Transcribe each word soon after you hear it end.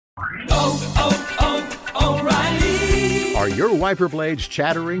O'Reilly. Are your wiper blades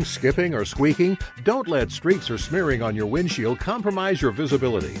chattering, skipping, or squeaking? Don't let streaks or smearing on your windshield compromise your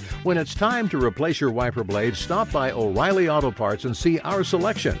visibility. When it's time to replace your wiper blades, stop by O'Reilly Auto Parts and see our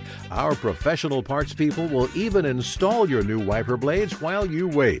selection. Our professional parts people will even install your new wiper blades while you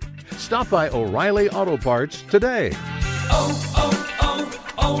wait. Stop by O'Reilly Auto Parts today.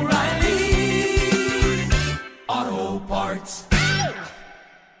 O'Reilly Auto Parts.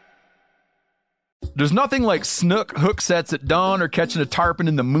 There's nothing like snook hook sets at dawn or catching a tarpon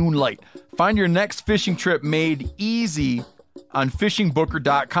in the moonlight. Find your next fishing trip made easy on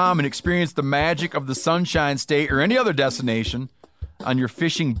fishingbooker.com and experience the magic of the Sunshine State or any other destination on your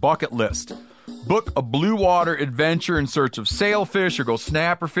fishing bucket list. Book a blue water adventure in search of sailfish or go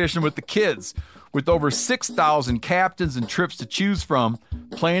snapper fishing with the kids. With over 6,000 captains and trips to choose from,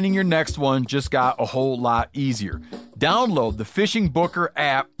 planning your next one just got a whole lot easier. Download the Fishing Booker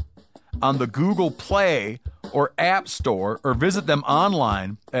app on the Google Play or App Store, or visit them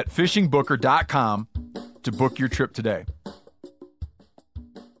online at fishingbooker.com to book your trip today.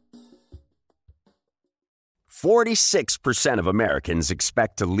 46% of Americans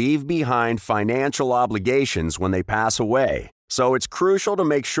expect to leave behind financial obligations when they pass away. So it's crucial to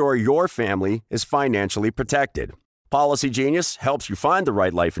make sure your family is financially protected. Policy Genius helps you find the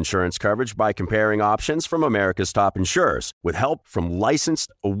right life insurance coverage by comparing options from America's top insurers with help from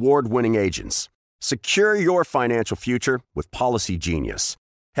licensed, award-winning agents. Secure your financial future with Policy Genius.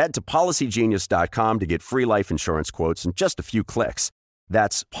 Head to PolicyGenius.com to get free life insurance quotes in just a few clicks.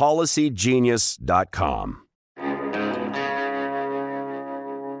 That's PolicyGenius.com.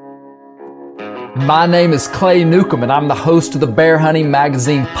 My name is Clay Newcomb, and I'm the host of the Bear Hunting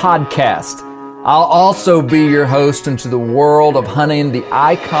Magazine podcast. I'll also be your host into the world of hunting the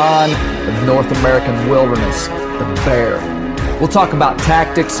icon of North American wilderness, the bear. We'll talk about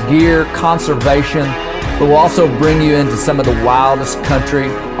tactics, gear, conservation, but we'll also bring you into some of the wildest country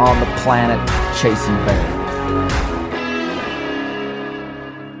on the planet, chasing bear.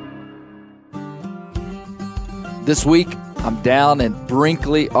 This week, I'm down in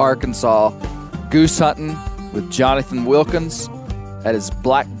Brinkley, Arkansas, goose hunting with Jonathan Wilkins at his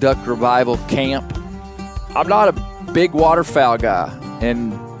Black Duck Revival camp. I'm not a big waterfowl guy,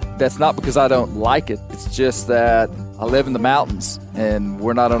 and that's not because I don't like it. It's just that I live in the mountains, and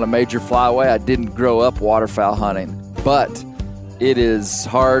we're not on a major flyway. I didn't grow up waterfowl hunting, but it is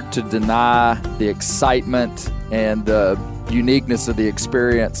hard to deny the excitement and the uniqueness of the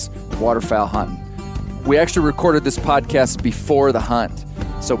experience of waterfowl hunting. We actually recorded this podcast before the hunt,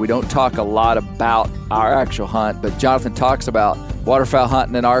 so we don't talk a lot about our actual hunt, but Jonathan talks about waterfowl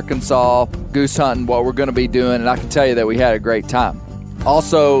hunting in Arkansas, goose hunting, what we're going to be doing, and I can tell you that we had a great time.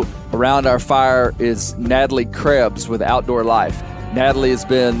 Also, around our fire is Natalie Krebs with Outdoor Life. Natalie has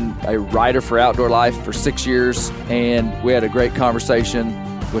been a writer for Outdoor Life for 6 years, and we had a great conversation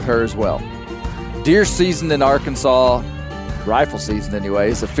with her as well. Deer season in Arkansas, rifle season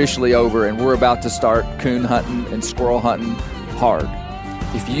anyway, is officially over, and we're about to start coon hunting and squirrel hunting hard.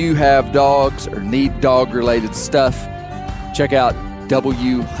 If you have dogs or need dog-related stuff, check out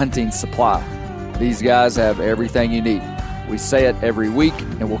W Hunting Supply. These guys have everything you need. We say it every week,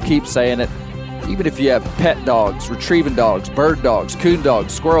 and we'll keep saying it. Even if you have pet dogs, retrieving dogs, bird dogs, coon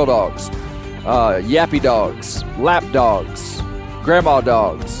dogs, squirrel dogs, yappy dogs, lap dogs, grandma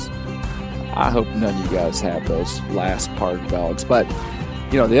dogs. I hope none of you guys have those last part dogs, but,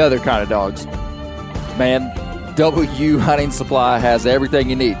 you know, the other kind of dogs. Man, W Hunting Supply has everything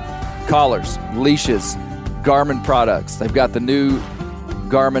you need. Collars, leashes, Garmin products. They've got the new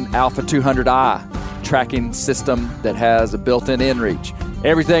Garmin Alpha 200i tracking system that has a built-in inReach.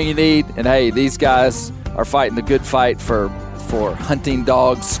 Everything you need, and hey, these guys are fighting the good fight for hunting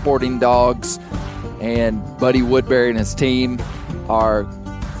dogs, sporting dogs, and Buddy Woodbury and his team are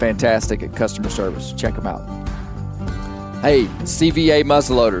fantastic at customer service. Check them out. Hey, CVA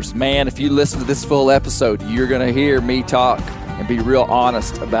muzzleloaders. Man, if you listen to this full episode, you're going to hear me talk and be real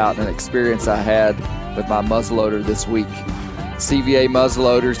honest about an experience I had with my muzzleloader this week. CVA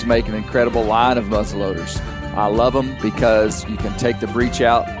muzzleloaders make an incredible line of muzzleloaders. I love them because you can take the breech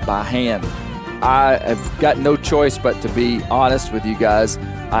out by hand. I have got no choice but to be honest with you guys.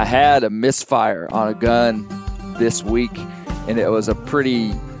 I had a misfire on a gun this week, and it was a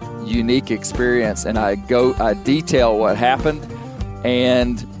pretty unique experience, and I detail what happened,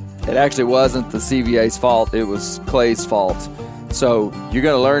 and it actually wasn't the CVA's fault. It was Clay's fault. So you're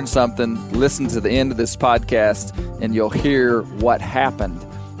going to learn something. Listen to the end of this podcast, and you'll hear what happened.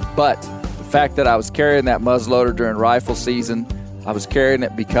 But the fact that I was carrying that muzzleloader during rifle season, I was carrying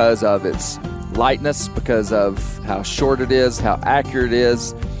it because of its lightness, because of how short it is, how accurate it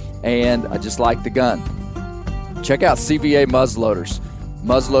is, and I just like the gun. Check out CVA muzzleloaders.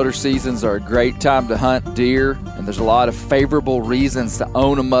 Muzzleloader seasons are a great time to hunt deer, and there's a lot of favorable reasons to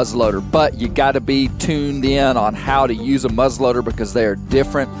own a muzzleloader, but you got to be tuned in on how to use a muzzleloader because they are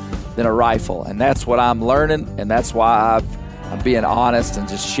different than a rifle, and that's what I'm learning, and that's why I'm being honest and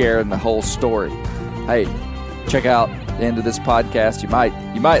just sharing the whole story. Hey, check out the end of this podcast.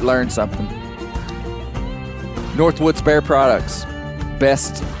 You might learn something. Northwoods Bear Products,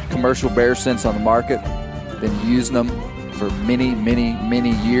 best commercial bear scents on the market. Been using them for many, many,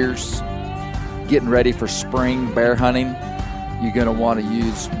 many years. Getting ready for spring bear hunting, you're going to want to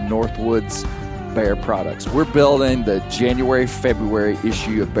use Northwoods Bear Products. We're building the January-February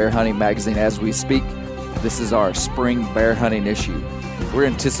issue of Bear Hunting Magazine as we speak. This is our spring bear hunting issue. We're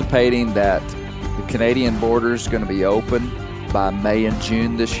anticipating that the Canadian border is going to be open by May and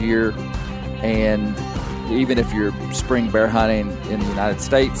June this year. And even if you're spring bear hunting in the United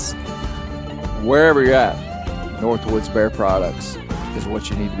States, wherever you're at, Northwoods Bear Products is what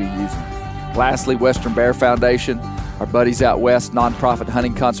you need to be using. Lastly, Western Bear Foundation, our buddies out west, nonprofit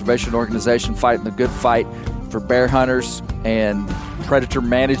hunting conservation organization fighting the good fight for bear hunters and predator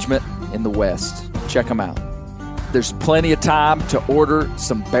management in the West. Check them out. There's plenty of time to order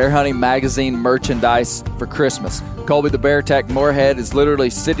some Bear Hunting Magazine merchandise for Christmas. Colby the Bear Tech Moorhead is literally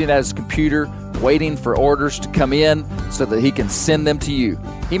sitting at his computer waiting for orders to come in so that he can send them to you.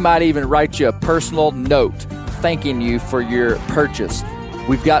 He might even write you a personal note thanking you for your purchase.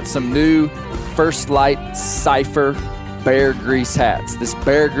 We've got some new First Light Cypher Bear Grease hats. This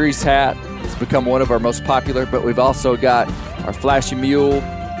Bear Grease hat has become one of our most popular, but we've also got our Flashy Mule,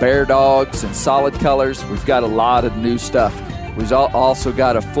 Bear Dogs, and solid colors. We've got a lot of new stuff. We've also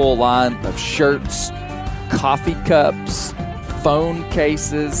got a full line of shirts, coffee cups, phone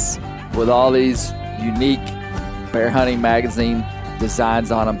cases with all these unique Bear Hunting Magazine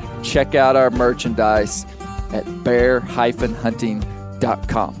designs on them. Check out our merchandise at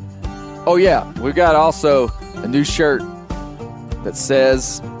bear-hunting.com. Oh yeah, we've got also a new shirt that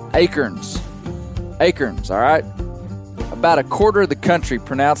says Acorns. Acorns, all right? About a quarter of the country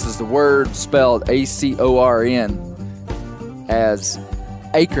pronounces the word spelled A-C-O-R-N as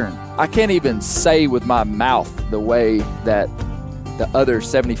acorn. I can't even say with my mouth the way that the other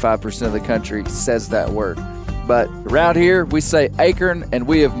 75% of the country says that word. But around here, we say acorn, and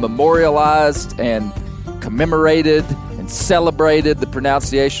we have memorialized and commemorated and celebrated the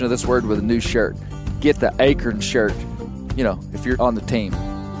pronunciation of this word with a new shirt. Get the acorn shirt, if you're on the team.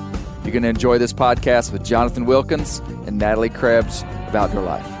 You're going to enjoy this podcast with Jonathan Wilkins and Natalie Krebs of Outdoor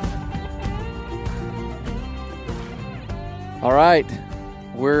Life. All right,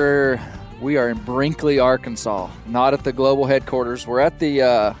 we are in Brinkley, Arkansas, not at the global headquarters. We're at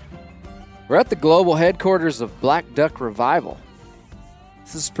the global headquarters of Black Duck Revival.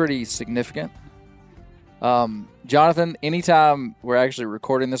 This is pretty significant. Jonathan, anytime we're actually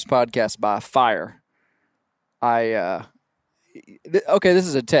recording this podcast by fire, this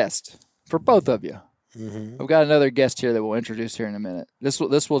is a test for both of you. Mm-hmm. We've got another guest here that we'll introduce here in a minute. This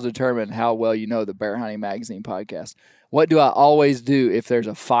will determine how well you know the Bear Hunting Magazine podcast. What do I always do if there's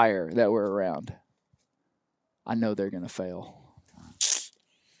a fire that we're around? I know they're going to fail.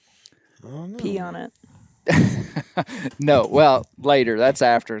 Oh, no. Pee on it. No, well, later. That's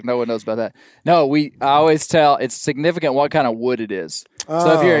after. No one knows about that. No, I always tell it's significant what kind of wood it is.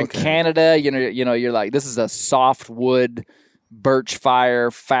 So if you're in Canada, you're like, this is a soft wood birch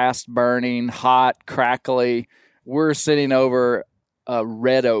fire, fast burning, hot, crackly. We're sitting over a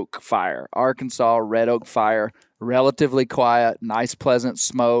red oak fire, Arkansas red oak fire, relatively quiet, nice, pleasant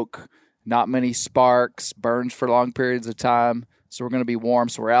smoke, not many sparks, burns for long periods of time. So we're going to be warm.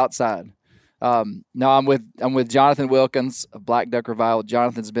 So we're outside. No, I'm with Jonathan Wilkins of Black Duck Revival.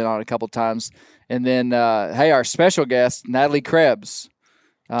 Jonathan's been on a couple times, and then our special guest Natalie Krebs.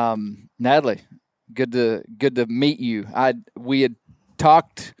 Natalie, good to meet you. We had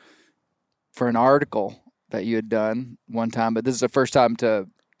talked for an article that you had done one time, but this is the first time to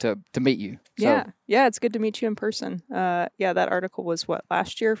meet you. So. Yeah, it's good to meet you in person. That article was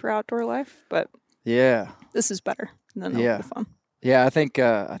last year for Outdoor Life, but this is better than the fun. Yeah, I think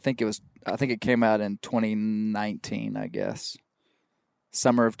it came out in 2019, I guess.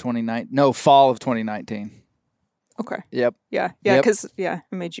 Summer of 2019. No, fall of 2019. Okay. Yep. Yeah, because it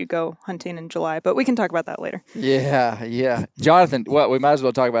made you go hunting in July, but we can talk about that later. Yeah. Jonathan, we might as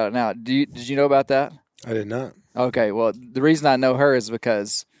well talk about it now. Did you know about that? I did not. Okay, well, the reason I know her is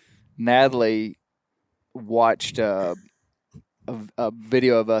because Natalie watched a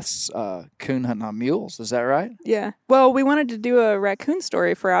video of us coon hunting on mules. Is that right? Yeah. Well, we wanted to do a raccoon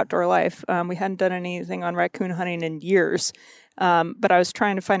story for Outdoor Life. We hadn't done anything on raccoon hunting in years. But I was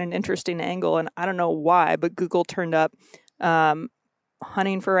trying to find an interesting angle, and I don't know why, but Google turned up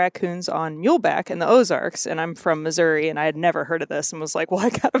hunting for raccoons on muleback in the Ozarks, and I'm from Missouri, and I had never heard of this, and was like, well, I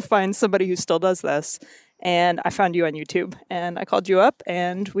gotta find somebody who still does this. And I found you on YouTube, and I called you up,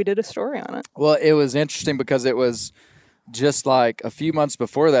 and we did a story on it. Well, it was interesting because it was just like a few months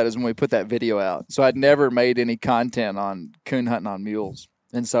before that is when we put that video out. So I'd never made any content on coon hunting on mules.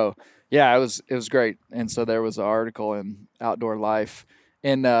 And so, yeah, it was great. And so there was an article in Outdoor Life,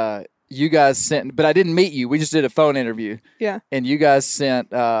 and you guys sent, but I didn't meet you. We just did a phone interview. Yeah. And you guys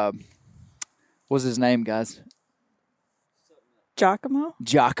sent, what was his name, guys? Giacomo?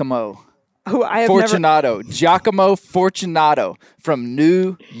 Who I have Fortunato. Giacomo Fortunato from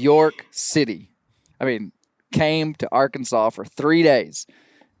New York City. I mean, came to Arkansas for 3 days,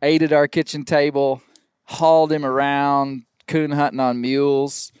 ate at our kitchen table, hauled him around, coon hunting on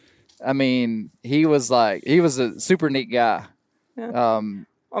mules. I mean, he was a super neat guy. Yeah.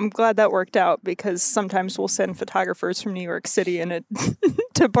 I'm glad that worked out, because sometimes we'll send photographers from New York City and it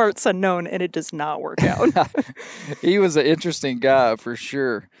to parts unknown, and it does not work out. He was an interesting guy for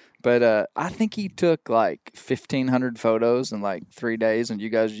sure. But I think he took like 1,500 photos in like 3 days, and you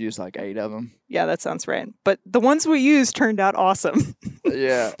guys used like 8 of them. Yeah, that sounds right. But the ones we used turned out awesome.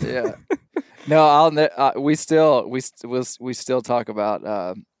 Yeah. No, we still talk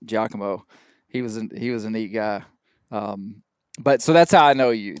about Giacomo. He was a neat guy. But so that's how I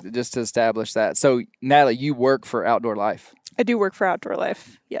know you, just to establish that. So Natalie, you work for Outdoor Life. I do work for Outdoor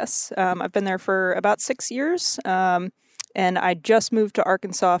Life. Yes, I've been there for about 6 years. And I just moved to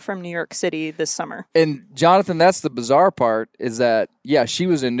Arkansas from New York City this summer. And Jonathan, that's the bizarre part, is that, yeah, she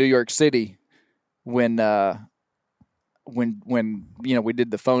was in New York City when we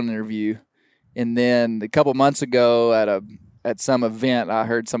did the phone interview. And then a couple months ago at some event, I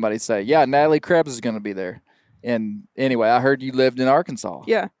heard somebody say, yeah, Natalie Krebs is going to be there. And anyway, I heard you lived in Arkansas.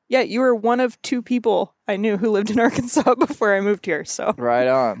 Yeah, you were one of 2 people I knew who lived in Arkansas before I moved here. So Right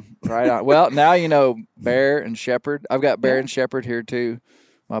on. Well, now you know Bear and Shepherd. I've got Bear and Shepherd here too.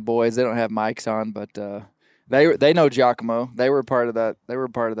 My boys, they don't have mics on, but they know Giacomo. They were part of that. They were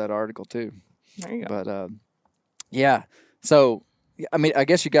part of that article too. There you go. But yeah. So I mean, I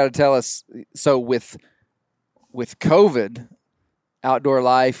guess you got to tell us. So with COVID, Outdoor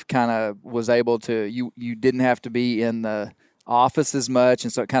Life kind of was able to, you didn't have to be in the office as much,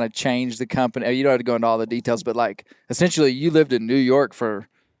 and so it kind of changed the company. You don't have to go into all the details, but like essentially you lived in New York for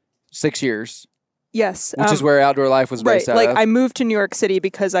 6 years. Yes. Which is where Outdoor Life was based out of. I moved to New York City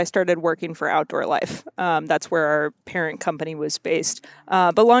because I started working for Outdoor Life. That's where our parent company was based.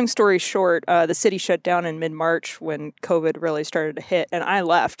 But long story short, the city shut down in mid-March when COVID really started to hit, and I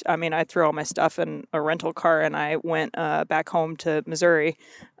left. I mean, I threw all my stuff in a rental car, and I went back home to Missouri.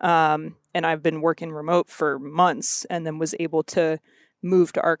 And I've been working remote for months, and then was able to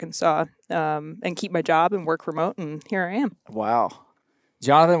move to Arkansas and keep my job and work remote, and here I am. Wow.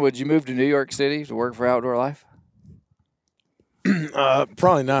 Jonathan, would you move to New York City to work for Outdoor Life?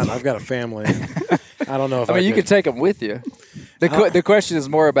 Probably not. I've got a family. I don't know if you could take them with you. The question is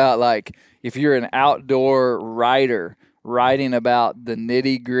more about like if you're an outdoor writer writing about the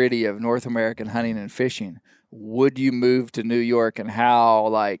nitty-gritty of North American hunting and fishing, would you move to New York, and how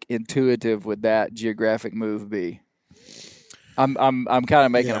like intuitive would that geographic move be? I'm kind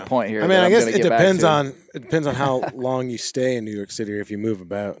of making a point here. I mean, I guess it depends on how long you stay in New York City, or if you move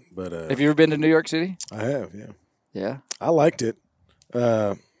about. But have you ever been to New York City? I have, yeah. Yeah, I liked it.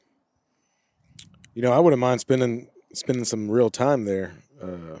 I wouldn't mind spending some real time there.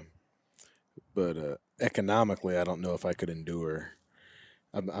 But economically, I don't know if I could endure.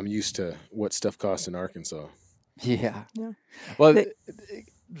 I'm used to what stuff costs in Arkansas. Yeah. Well,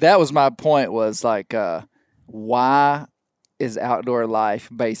 that was my point. Was like, why is Outdoor Life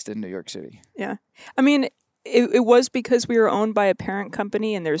based in New York City? Yeah. I mean, it was because we were owned by a parent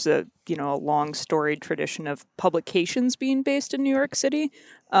company, and there's a long storied tradition of publications being based in New York City.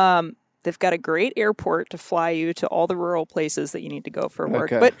 They've got a great airport to fly you to all the rural places that you need to go for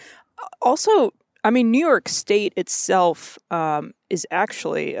work. Okay. But also, I mean, New York State itself is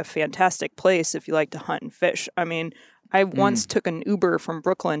actually a fantastic place if you like to hunt and fish. I mean, I once took an Uber from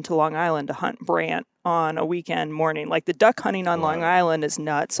Brooklyn to Long Island to hunt brant on a weekend morning. Like, the duck hunting on Long Island is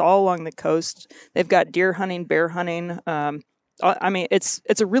nuts, all along the coast. They've got deer hunting, bear hunting. I mean, it's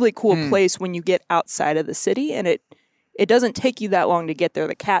a really cool place when you get outside of the city, and it doesn't take you that long to get there.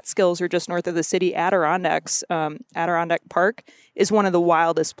 The Catskills are just north of the city. Adirondack Park is one of the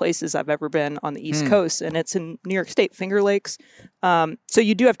wildest places I've ever been on the East Coast, and it's in New York State, Finger Lakes. So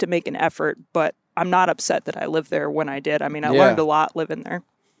you do have to make an effort, but I'm not upset that I lived there when I did. I mean, I learned a lot living there.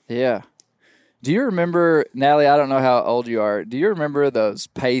 Yeah. Do you remember, Natalie, I don't know how old you are. Do you remember those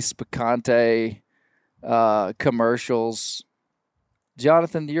Pace Picante commercials?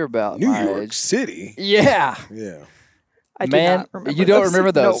 Jonathan, you're about New my York age. City. Yeah. Yeah. I do Man, not remember you don't those.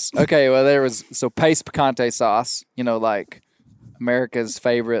 remember Nope. those? Okay, well, there was, so Pace Picante sauce, like America's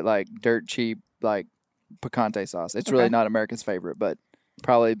favorite, like dirt cheap, like picante sauce. It's really Okay. not America's favorite, but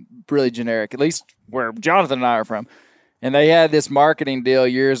probably really generic, at least where Jonathan and I are from. And they had this marketing deal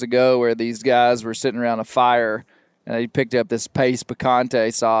years ago where these guys were sitting around a fire and they picked up this Pace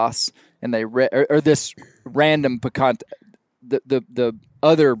Picante sauce and they or this random picante, the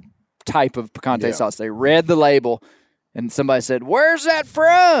other type of picante sauce. They read the label and somebody said, "Where's that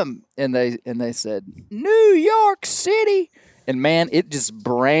from?" And they said, "New York City." And man, it just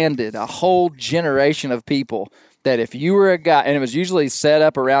branded a whole generation of people that if you were a guy, and it was usually set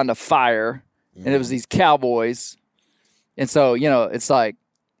up around a fire, and it was these cowboys. And so, it's like,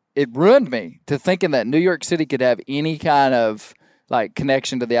 it ruined me to thinking that New York City could have any kind of like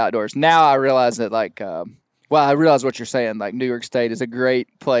connection to the outdoors. Now I realize that I realize what you're saying. Like New York State is a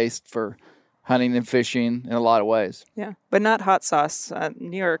great place for hunting and fishing in a lot of ways. Yeah, but not hot sauce.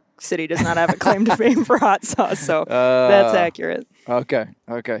 New York City does not have a claim to fame for hot sauce, so that's accurate. Okay.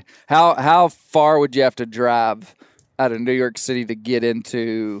 How far would you have to drive out of New York City to get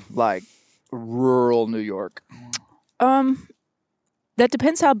into like rural New York? That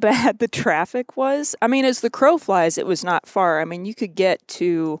depends how bad the traffic was. I mean, as the crow flies, it was not far. I mean, you could get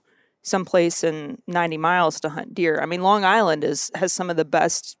to someplace in 90 miles to hunt deer. I mean, Long Island has some of the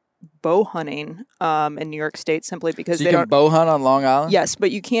best bow hunting in New York State simply because So you can bow hunt on Long Island? Yes, but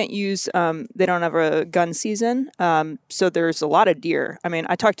you can't use. They don't have a gun season, so there's a lot of deer. I mean,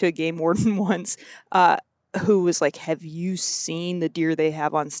 I talked to a game warden once who was like, "Have you seen the deer they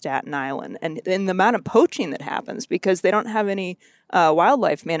have on Staten Island?" And the amount of poaching that happens because they don't have any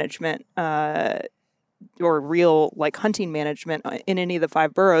wildlife management or real like hunting management in any of the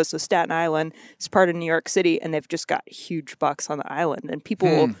 5 boroughs. So Staten Island is part of New York City, and they've just got huge bucks on the island, and people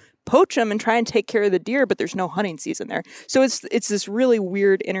will poach them and try and take care of the deer, but there's no hunting season there. So it's this really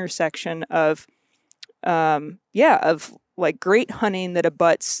weird intersection of like great hunting that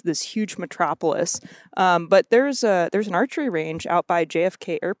abuts this huge metropolis. But there's an archery range out by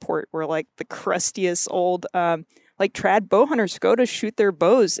JFK Airport where like the crustiest old like trad bow hunters go to shoot their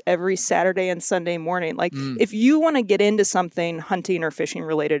bows every Saturday and Sunday morning. Like if you want to get into something hunting or fishing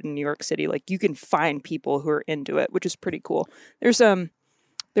related in New York City, like you can find people who are into it, which is pretty cool. There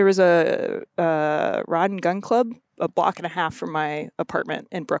was a rod and gun club a block and a half from my apartment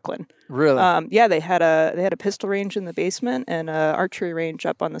in Brooklyn. Really? Yeah, they had a pistol range in the basement and an archery range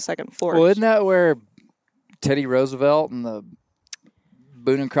up on the second floor. Well, isn't that where Teddy Roosevelt and the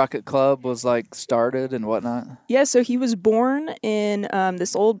Boone and Crockett Club was like started and whatnot? Yeah, so he was born in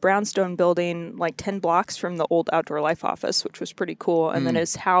this old brownstone building, like 10 blocks from the old Outdoor Life office, which was pretty cool. And then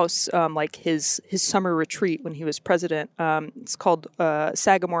his house, like his summer retreat when he was president, it's called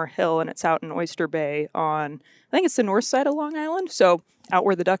Sagamore Hill, and it's out in Oyster Bay on, I think it's the north side of Long Island. So out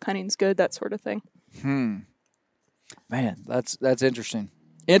where the duck hunting's good, that sort of thing. Man, that's interesting.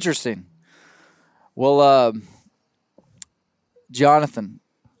 Interesting. Well, Jonathan,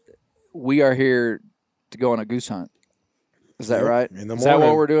 we are here to go on a goose hunt. Is that right? In the Is that what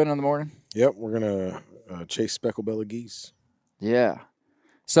morning. we're doing in the morning? Yep, we're gonna chase speckled-bellied geese. Yeah.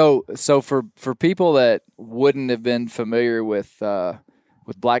 So for people that wouldn't have been familiar with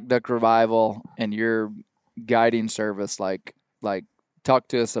Black Duck Revival and your guiding service, like talk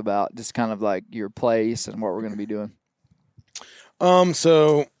to us about just kind of like your place and what we're going to be doing.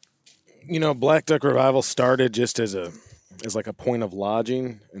 So, Black Duck Revival started just as like a point of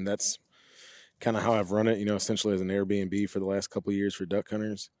lodging, and that's kind of how I've run it, essentially as an Airbnb for the last couple of years for duck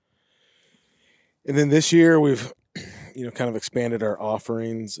hunters. And then this year we've, kind of expanded our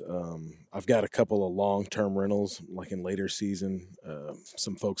offerings. I've got a couple of long-term rentals, like in later season.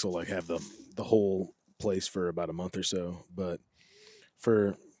 Some folks will like have the whole place for about a month or so. But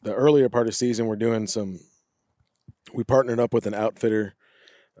for the earlier part of the season, we partnered up with an outfitter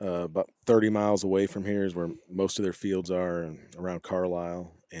about 30 miles away from here is where most of their fields are, and around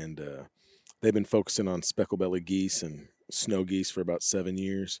Carlisle. And they've been focusing on speckled-bellied geese and snow geese for about 7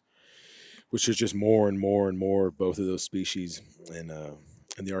 years, which is just more and more and more of both of those species in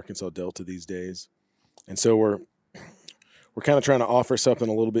the Arkansas Delta these days. And so we're kind of trying to offer something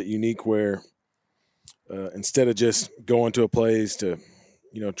a little bit unique where instead of just going to a place to,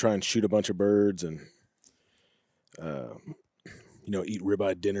 try and shoot a bunch of birds and, eat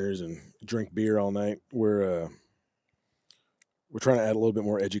ribeye dinners and drink beer all night, we're trying to add a little bit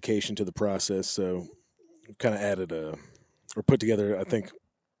more education to the process. So we've kind of added or put together, I think,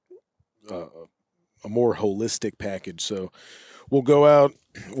 a more holistic package. So we'll go out,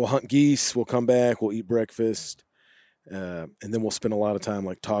 we'll hunt geese, we'll come back, we'll eat breakfast, and then we'll spend a lot of time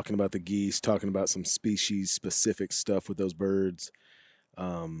like talking about the geese, talking about some species specific stuff with those birds.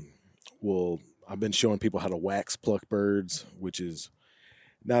 I've been showing people how to wax pluck birds, which is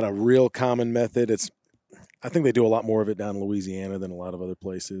not a real common method. I think they do a lot more of it down in Louisiana than a lot of other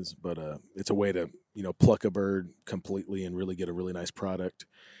places, but it's a way to, pluck a bird completely and really get a really nice product.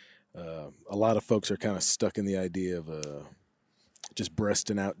 A lot of folks are kind of stuck in the idea of just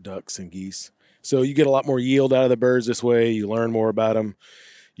breasting out ducks and geese. So you get a lot more yield out of the birds this way. You learn more about them.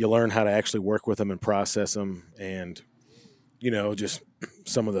 You learn how to actually work with them and process them, and just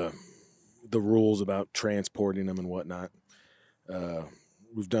some of the rules about transporting them and whatnot.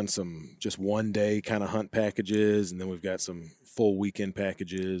 We've done some just one day kind of hunt packages, and then we've got some full weekend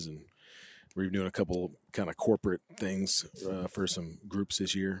packages, and we're doing a couple kind of corporate things for some groups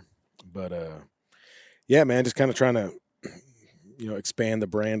this year. But yeah, man, just kind of trying to expand the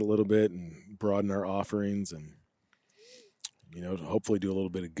brand a little bit and broaden our offerings, and hopefully do a little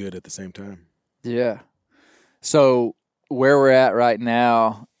bit of good at the same time. Yeah. So where we're at right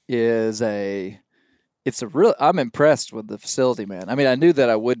now is I'm impressed with the facility, man. I mean, I knew that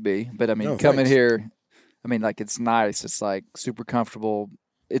I would be, but I mean, coming here, I mean, like, it's nice. It's like super comfortable.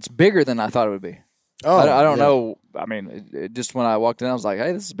 It's bigger than I thought it would be. Oh, I don't know. I mean, it just when I walked in, I was like,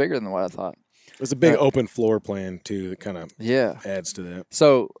 hey, this is bigger than what I thought. It's a big open floor plan too that kind of adds to that.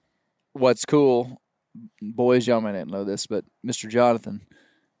 So what's cool, boys, y'all might not know this, but Mr. Jonathan,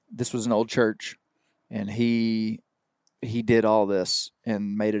 this was an old church, and he did all this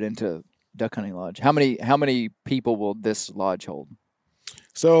and made it into duck hunting lodge. How many people will this lodge hold?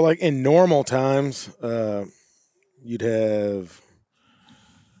 So like in normal times, you'd have,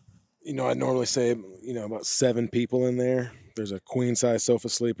 I'd normally say, about 7 people in there. There's a queen size sofa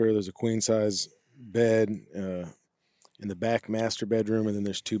sleeper. There's a queen size bed in the back master bedroom, and then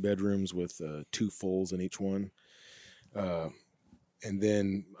there's 2 bedrooms with 2 fulls in each one. And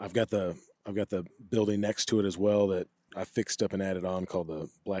then I've got the building next to it as well that I fixed up and added on, called the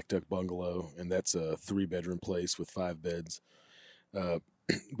Black Duck Bungalow, and that's a 3-bedroom place with 5 beds.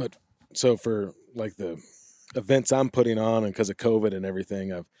 But so for like the events I'm putting on, and because of COVID and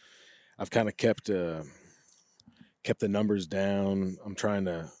everything, I've kind of kept the numbers down. I'm trying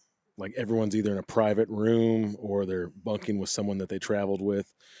to, like, everyone's either in a private room or they're bunking with someone that they traveled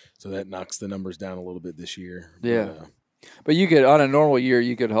with, so that knocks the numbers down a little bit this year. Yeah, but you could, on a normal year,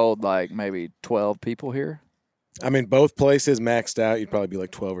 you could hold like maybe 12 people here. I mean, both places maxed out, you'd probably be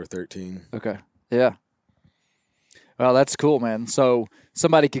like 12 or 13. Okay. Yeah. Well, that's cool, man. So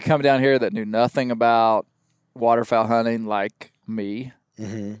somebody could come down here that knew nothing about waterfowl hunting, like me,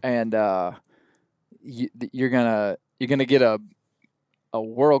 and you're gonna get a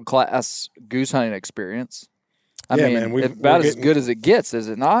world-class goose hunting experience. I mean, man, we're about as good as it gets, is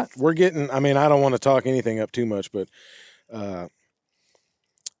it not? We're getting. I mean, I don't want to talk anything up too much, but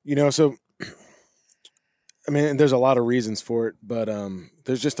so. I mean, there's a lot of reasons for it, but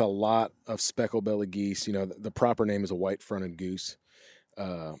there's just a lot of speckle-bellied geese. The proper name is a white-fronted goose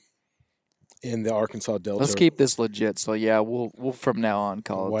in the Arkansas Delta. Let's keep this legit. So, yeah, we'll from now on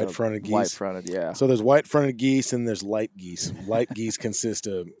call it white-fronted geese. White-fronted, yeah. So there's white-fronted geese and there's light geese. Light geese consist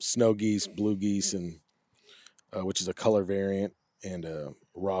of snow geese, blue geese, and which is a color variant, and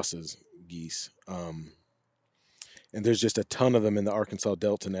Ross's geese. And there's just a ton of them in the Arkansas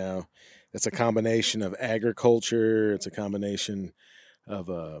Delta now. It's a combination of agriculture. It's a combination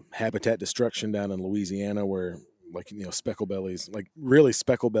of habitat destruction down in Louisiana, where, like, speckle-bellies, like really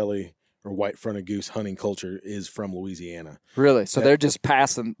speckle-belly or white-fronted goose hunting culture is from Louisiana. Really? So they're just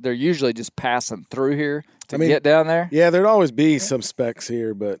passing. They're usually just passing through here to get down there. Yeah, there'd always be some specks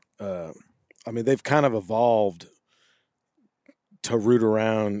here, but they've kind of evolved to root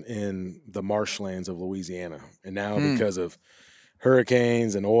around in the marshlands of Louisiana, and now because of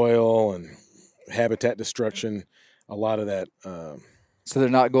hurricanes and oil and habitat destruction, a lot of that. So they're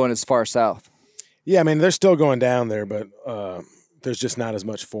not going as far south. Yeah, I mean, they're still going down there, but there's just not as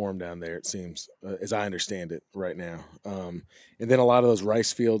much form down there, it seems, as I understand it right now. And then a lot of those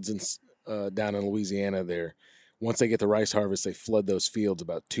rice fields down in Louisiana, once they get the rice harvest, they flood those fields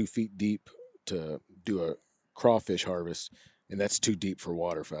about 2 feet deep to do a crawfish harvest, and that's too deep for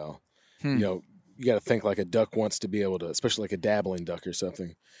waterfowl. You got to think like a duck wants to be able to, especially like a dabbling duck or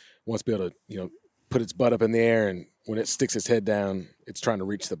something, wants to be able to, put its butt up in the air, and when it sticks its head down, it's trying to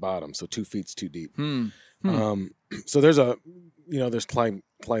reach the bottom. So 2 feet's too deep. So there's there's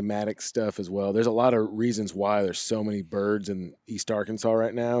climatic stuff as well. There's a lot of reasons why there's so many birds in East Arkansas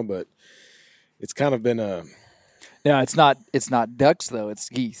right now, but it's kind of been No, it's not ducks though. It's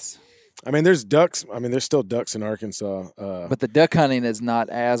geese. I mean, there's ducks. I mean, there's still ducks in Arkansas. But the duck hunting is not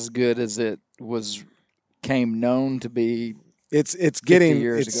as good as it came known to be. It's getting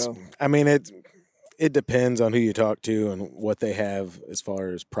years ago. I mean, it depends on who you talk to and what they have as far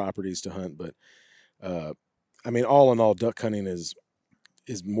as properties to hunt. But I mean, all in all, duck hunting is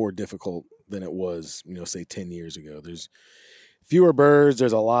more difficult than it was, say 10 years ago. There's fewer birds.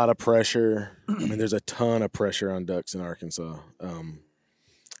 There's a lot of pressure. I mean, there's a ton of pressure on ducks in Arkansas.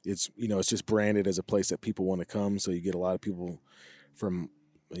 It's just branded as a place that people want to come. So you get a lot of people from,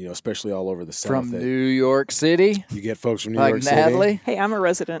 especially all over the South. From New York City. You get folks from New like York City. Natalie. Hey, I'm a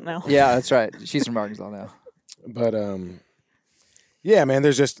resident now. Yeah, that's right. She's from Arkansas now. But yeah, man,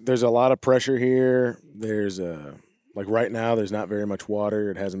 there's a lot of pressure here. There's like right now, there's not very much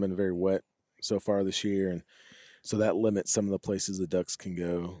water. It hasn't been very wet so far this year, and so that limits some of the places the ducks can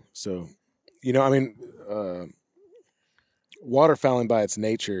go. So, I mean, waterfowling by its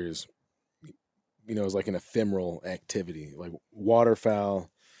nature is like an ephemeral activity. Like waterfowl,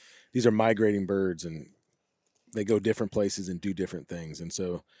 these are migrating birds, and they go different places and do different things. And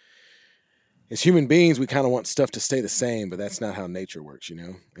so, as human beings, we kind of want stuff to stay the same, but that's not how nature works,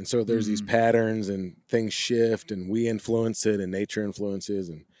 And so there's these patterns, and things shift, and we influence it, and nature influences,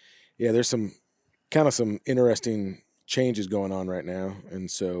 and yeah, there's some interesting changes going on right now.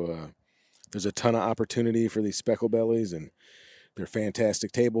 And so there's a ton of opportunity for these speckle bellies, and they're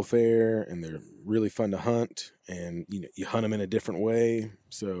fantastic table fare, and they're really fun to hunt, and you hunt them in a different way.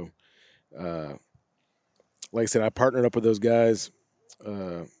 So like I said, I partnered up with those guys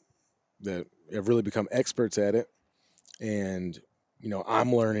that have really become experts at it. And,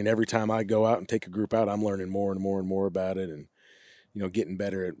 I'm learning every time I go out and take a group out, I'm learning more and more and more about it, and, getting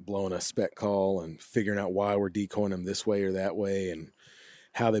better at blowing a spec call and figuring out why we're decoying them this way or that way, and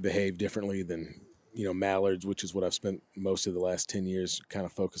how they behave differently than, mallards, which is what I've spent most of the last 10 years kind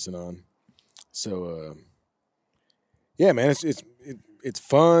of focusing on. So, yeah, man, it's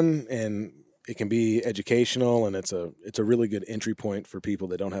fun, and it can be educational, and it's a really good entry point for people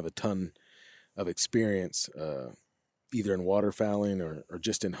that don't have a ton of experience, either in waterfowling or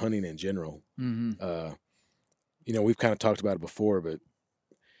just in hunting in general. Mm-hmm. We've kind of talked about it before, but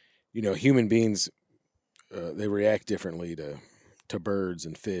human beings, they react differently to birds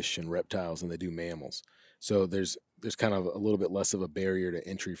and fish and reptiles than they do mammals. So there's kind of a little bit less of a barrier to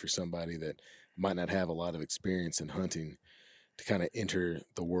entry for somebody that might not have a lot of experience in hunting to kind of enter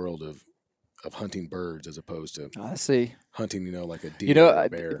the world of hunting birds, as opposed to hunting, like a deer or a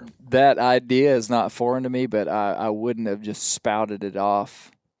bear. That idea is not foreign to me, but I wouldn't have just spouted it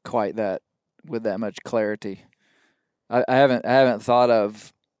off quite with that much clarity. I haven't thought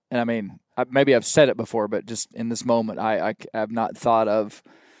of, and I mean, maybe I've said it before, but just in this moment, I have not thought of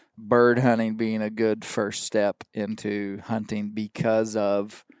bird hunting being a good first step into hunting because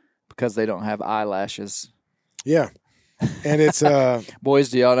they don't have eyelashes. Yeah. And it's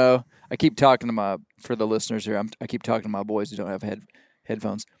boys, do y'all know? I keep talking to for the listeners here, I keep talking to my boys who don't have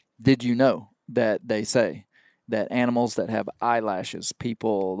headphones. Did you know that they say that animals that have eyelashes,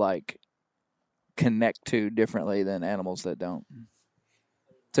 people connect to differently than animals that don't?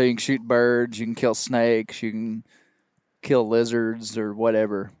 So you can shoot birds, you can kill snakes, you can kill lizards or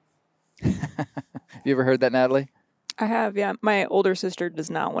whatever. You ever heard that, Natalie? I have, yeah. My older sister does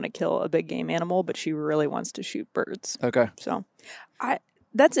not want to kill a big game animal, but she really wants to shoot birds. Okay. So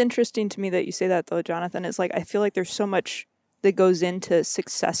that's interesting to me that you say that, though, Jonathan. It's I feel like there's so much that goes into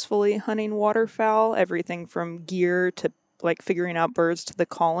successfully hunting waterfowl, everything from gear to figuring out birds to the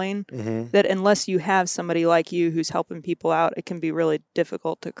calling, that unless you have somebody like you who's helping people out, it can be really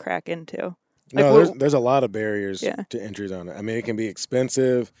difficult to crack into. There's a lot of barriers to entries on it. I mean, it can be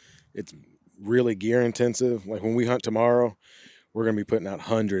expensive. It's really gear intensive. Like when we hunt tomorrow, we're going to be putting out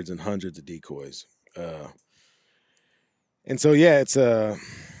hundreds and hundreds of decoys. And so, yeah,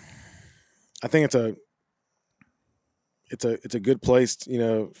 I think it's a good place,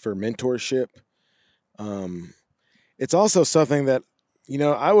 for mentorship. It's also something that,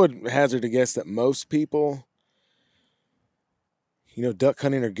 I would hazard a guess that most people, duck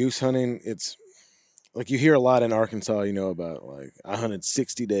hunting or goose hunting, it's you hear a lot in Arkansas, about I hunted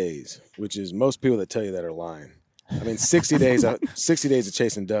 60 days, which is most people that tell you that are lying. I mean, 60 days of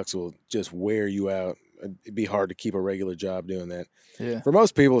chasing ducks will just wear you out. It'd be hard to keep a regular job doing that. Yeah. For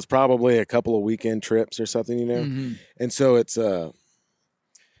most people, it's probably a couple of weekend trips or something, Mm-hmm. And so it's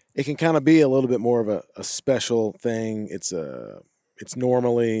it can kind of be a little bit more of a special thing. It's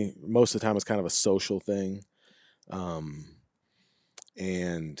normally, most of the time, it's kind of a social thing, and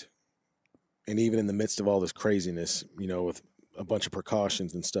even in the midst of all this craziness, with a bunch of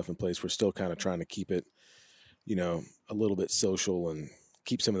precautions and stuff in place, we're still kind of trying to keep it, a little bit social and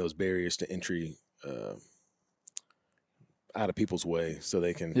keep some of those barriers to entry out of people's way, so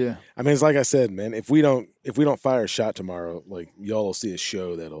they can. Yeah. I mean, it's like I said, man. If we don't fire a shot tomorrow, like y'all will see a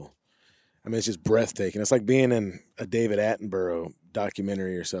show that'll. I mean, it's just breathtaking. It's like being in a David Attenborough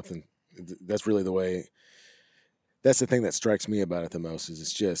documentary or something. That's really the way. That's the thing that strikes me about it the most. Is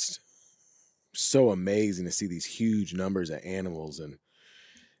it's just so amazing to see these huge numbers of animals and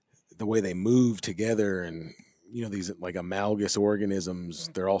the way they move together, and these like amalgamous organisms.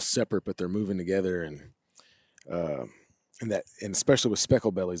 They're all separate, but they're moving together, and especially with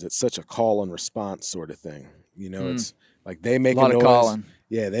speckle bellies, it's such a call and response sort of thing. It's like they make a lot noise. of calling.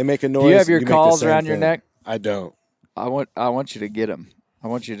 Yeah, they make a noise. Do you have your make the calls same around your thing. neck? I don't. I want you to get them. I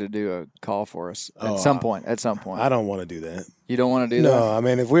want you to do a call for us at some point. At some point, I don't want to do that. You don't want to do that? No, I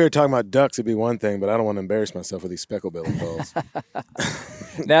mean, if we were talking about ducks, it'd be one thing, but I don't want to embarrass myself with these speckle belly calls.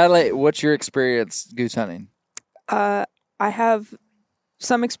 Natalie, what's your experience goose hunting? I have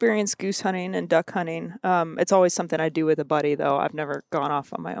some experience goose hunting and duck hunting. It's always something I do with a buddy, though. I've never gone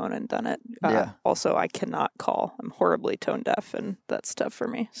off on my own and done it. Yeah. Also, I cannot call. I'm horribly tone deaf, and that's tough for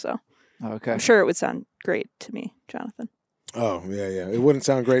me. So Okay. I'm sure it would sound great to me, Jonathan. Oh, yeah. It wouldn't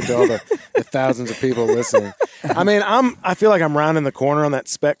sound great to all the thousands of people listening. I mean, I feel like I'm rounding the corner on that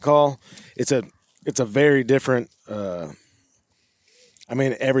spec call. It's a very different I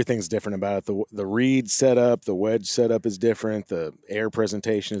mean, everything's different about it. The reed setup, the wedge setup is different. The air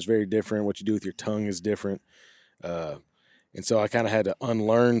presentation is very different. What you do with your tongue is different. And so I kind of had to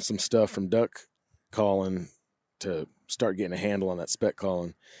unlearn some stuff from duck calling to start getting a handle on that spec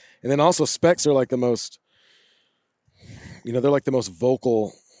calling. And then also specs are like the most, they're like the most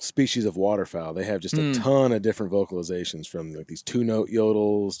vocal species of waterfowl. They have just a ton of different vocalizations, from like these 2-note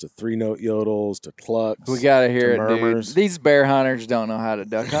yodels to 3-note yodels to clucks. We got to hear it, murmurs. dude. These bear hunters don't know how to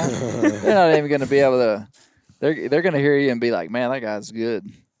duck hunt. They're not even going to be able to. They're going to hear you and be like, "Man, that guy's good."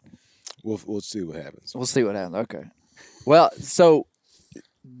 We'll see what happens. We'll see what happens. Okay. Well, so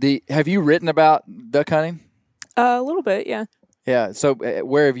have you written about duck hunting? A little bit, yeah. Yeah. So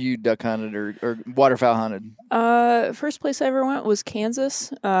where have you duck hunted or waterfowl hunted? First place I ever went was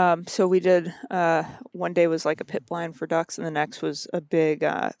Kansas. So we did, one day was like a pit blind for ducks, and the next was a big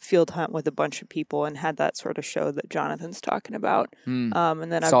field hunt with a bunch of people, and had that sort of show that Jonathan's talking about.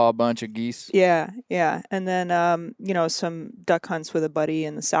 And then Saw a bunch of geese. Yeah. And then, some duck hunts with a buddy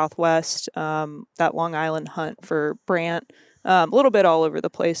in the Southwest, that Long Island hunt for Brant. A little bit all over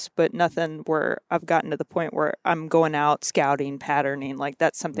the place, but nothing where I've gotten to the point where I'm going out scouting, patterning. Like,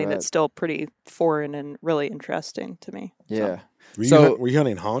 that's something that's still pretty foreign and really interesting to me. Yeah. So. Were you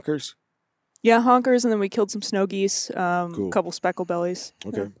hunting honkers? Yeah, honkers, and then we killed some snow geese, Cool. a couple speckle bellies.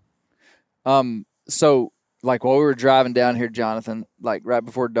 Okay. So like while we were driving down here, Jonathan, like right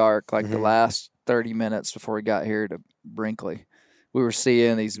before dark, like the last 30 minutes before we got here to Brinkley, we were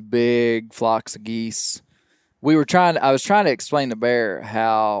seeing these big flocks of geese. I was trying to explain to Bear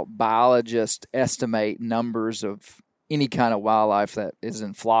how biologists estimate numbers of any kind of wildlife that is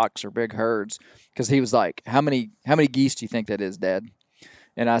in flocks or big herds. Because he was like, how many geese do you think that is, Dad?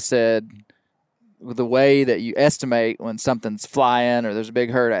 And I said, the way that you estimate when something's flying or there's a big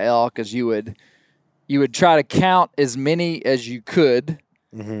herd of elk is you would try to count as many as you could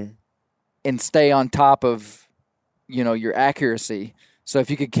and stay on top of, your accuracy. So if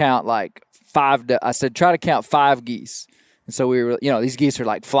you could count like I said, try to count 5 geese. And so we were, these geese are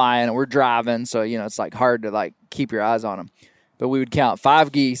like flying and we're driving. So, it's like hard to like keep your eyes on them. But we would count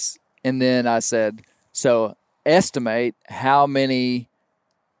 5 geese. And then I said, so estimate how many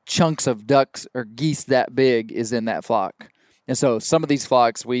chunks of ducks or geese that big is in that flock. And so some of these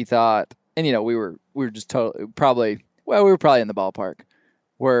flocks we thought, and, we were just totally we were probably in the ballpark,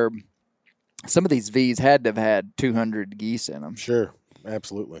 where some of these V's had to have had 200 geese in them. Sure.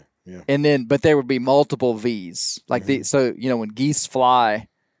 Absolutely. Yeah. And then, but there would be multiple V's. Like so when geese fly,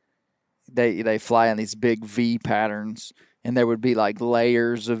 they fly in these big V patterns, and there would be like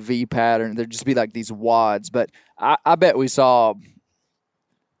layers of V pattern. There'd just be like these wads. But I bet we saw,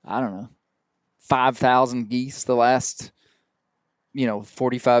 5,000 geese the last,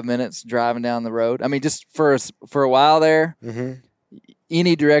 45 minutes driving down the road. I mean, just for a while there,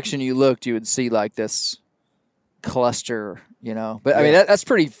 any direction you looked, you would see like this cluster. But I mean, that's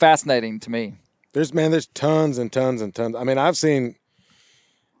pretty fascinating to me. There's tons and tons and tons. I mean, I've seen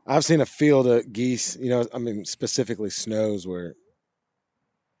a field of geese, specifically snows where,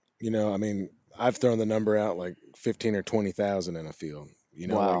 I've thrown the number out like 15 or 20,000 in a field,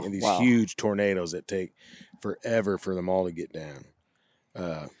 Wow. like in these huge tornadoes that take forever for them all to get down.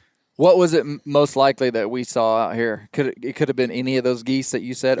 What was it most likely that we saw out here? It could have been any of those geese that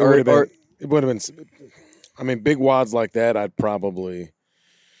you said? It would have been, big wads like that, I'd probably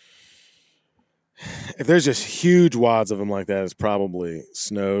If there's just huge wads of them like that, it's probably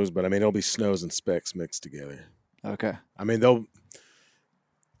snows. But I mean, it'll be snows and specks mixed together. Okay. I mean,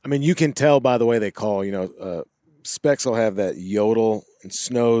 you can tell by the way they call. Specks will have that yodel, and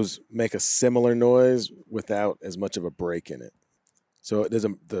snows make a similar noise without as much of a break in it. So there's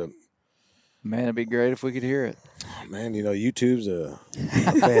Man, it'd be great if we could hear it. man, YouTube's a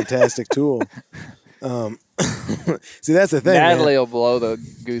fantastic tool. See, that's the thing. Natalie man. will blow the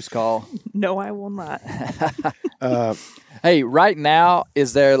goose call. No, I will not. Hey, right now,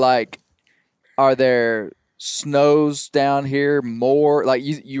 are there snows down here more? Like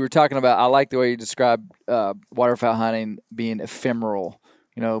you were talking about, I like the way you described waterfowl hunting being ephemeral,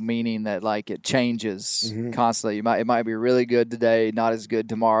 meaning that like it changes constantly. It might be really good today, not as good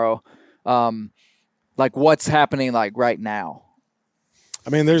tomorrow. Like what's happening like right now? I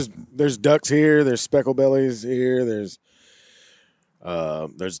mean, there's ducks here, there's speckle bellies here, there's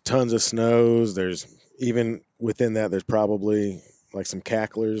tons of snows. There's even within that, there's probably like some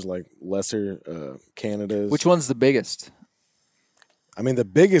cacklers, like lesser Canadas. Which one's the biggest? I mean, the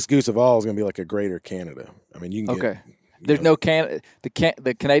biggest goose of all is going to be like a greater Canada. I mean, you can get. Okay. There's no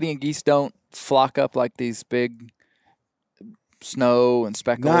the Canadian geese don't flock up like these big snow and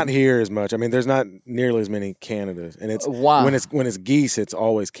speckled. Not here as much. I mean, there's not nearly as many Canadas, and it's Wow. when it's geese, it's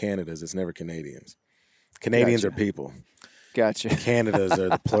always Canadas. It's never Canadians. Canadians Gotcha. are people. Gotcha. Canadas are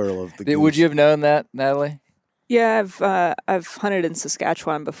the plural of the geese. Would you have known that, Natalie? Yeah, I've hunted in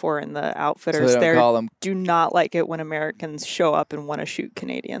Saskatchewan before, and the outfitters So they don't there call them. do not like it when Americans show up and want to shoot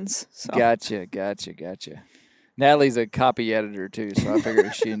Canadians. So Gotcha. Natalie's a copy editor too, so I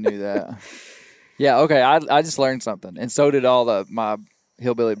figured she knew that. Yeah, okay. I just learned something, and so did all my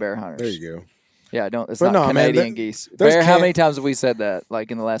hillbilly bear hunters. There you go. Yeah, it's But not no, man, Canadian geese. there's Bear, how many times have we said that?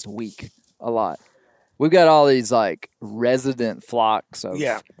 Like in the last week? A lot. We've got all these like resident flocks of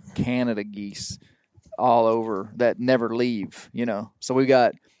Yeah. Canada geese all over that never leave. So we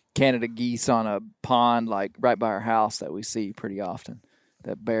got Canada geese on a pond like right by our house that we see pretty often.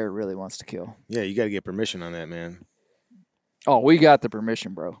 That Bear really wants to kill. Yeah, you got to get permission on that, man. Oh, we got the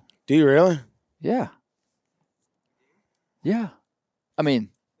permission, bro. Do you really? Yeah. Yeah. I mean,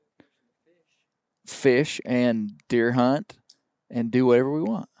 fish and deer hunt and do whatever we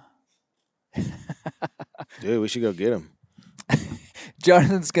want. Dude, we should go get them.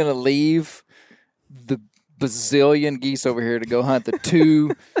 Jonathan's going to leave the bazillion geese over here to go hunt the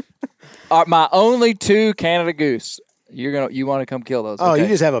two, my only two Canada goose. You want to come kill those? Oh, okay. you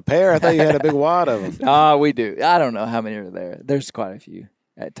just have a pair? I thought you had a big wad of them. We do. I don't know how many are there. There's quite a few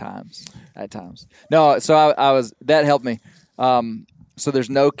at times. No, so I was that helped me. So there's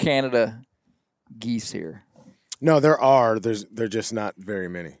no Canada geese here. No, there are. They're just not very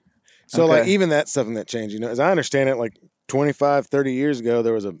many. So, Okay. like, even that's something that changed. As I understand it, like 25, 30 years ago,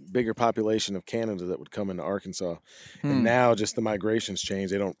 there was a bigger population of Canada that would come into Arkansas. And now just the migrations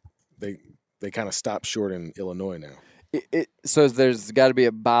changed. They kind of stop short in Illinois now. So there's got to be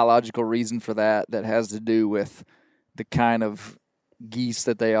a biological reason for that has to do with the kind of geese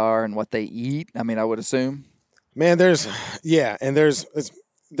that they are and what they eat. I mean, I would assume. Man, there's a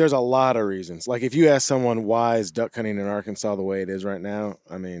lot of reasons. Like if you ask someone why is duck hunting in Arkansas the way it is right now,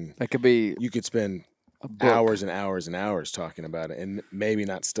 I mean, That could be you could spend a book. hours and hours and hours talking about it and maybe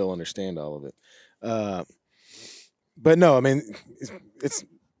not still understand all of it. But no, I mean, it's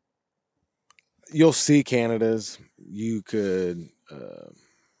you'll see Canadas. You could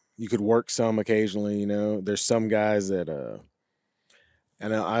work some occasionally. There's some guys that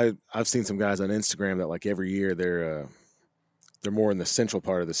and I've seen some guys on Instagram that like every year they're more in the central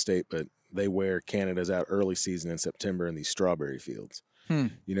part of the state, but they wear Canadas out early season in September in these strawberry fields.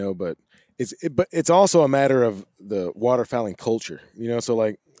 But it's also a matter of the waterfowling culture. So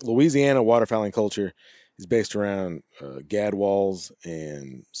like Louisiana waterfowling culture is based around gadwalls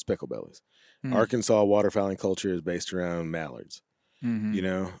and specklebellies. Arkansas waterfowling culture is based around mallards.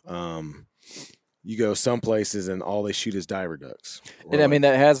 Mm-hmm. You go some places and all they shoot is diver ducks. And I mean,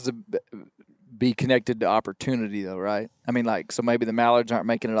 that has to be connected to opportunity, though, right? I mean, like, so maybe the mallards aren't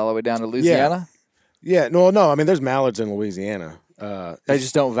making it all the way down to Louisiana? Yeah, no. I mean, there's mallards in Louisiana. They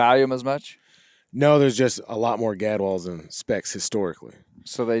just don't value them as much? No, there's just a lot more gadwalls and specks historically.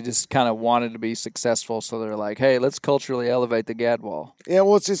 So they just kind of wanted to be successful, so they're like, hey, let's culturally elevate the gadwall. Yeah,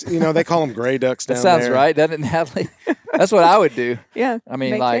 well, it's just, they call them gray ducks down That sounds there. right, doesn't it, Natalie? That's what I would do. yeah, I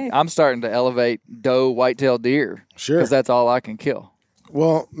mean, make like, hay. I'm starting to elevate doe white-tailed deer. Sure. Because that's all I can kill.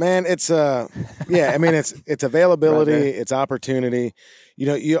 Well, man, it's I mean, it's availability, Right there. it's opportunity.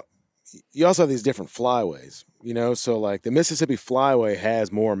 You also have these different flyways. So like the Mississippi Flyway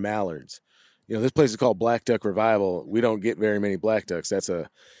has more mallards. This place is called Black Duck Revival. We don't get very many black ducks. That's a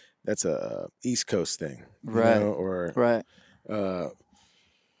that's a East Coast thing, you Right. know, or Right.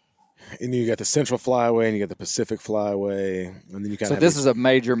 and you got the Central Flyway and you got the Pacific Flyway, and then you kind So of this is a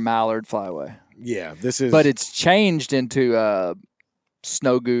major mallard flyway, yeah, this is but it's changed into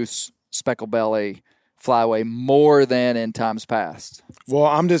snow goose, speckled belly flyway more than in times past. well,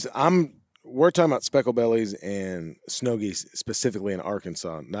 we're talking about speckled bellies and snow geese specifically in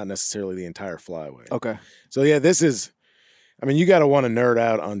Arkansas, not necessarily the entire flyway. Okay. So yeah, this is. I mean, you got to want to nerd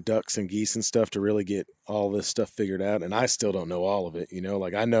out on ducks and geese and stuff to really get all this stuff figured out. And I still don't know all of it. You know,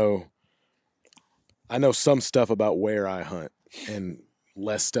 like I know some stuff about where I hunt and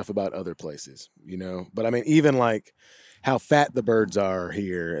less stuff about other places, you know. But I mean, even like how fat the birds are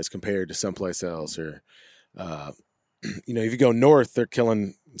here as compared to someplace else, or you know, if you go north, they're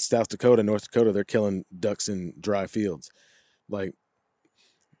killing South Dakota, North Dakota, they're killing ducks in dry fields. Like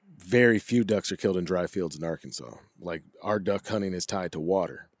very few ducks are killed in dry fields in Arkansas. Like our duck hunting is tied to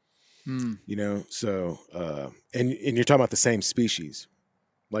water, you know? So, and you're talking about the same species.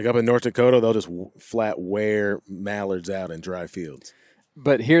 Like up in North Dakota, they'll just flat wear mallards out in dry fields.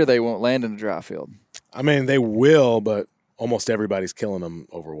 But here they won't land in a dry field. I mean, they will, but almost everybody's killing them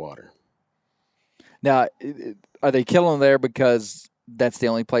over water. Now, are they killing them there because that's the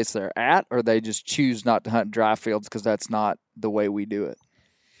only place they're at, or they just choose not to hunt dry fields because that's not the way we do it?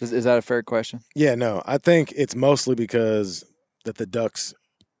 Is that a fair question? Yeah, no, I think it's mostly because that the ducks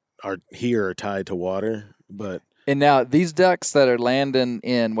are tied to water, but And now these ducks that are landing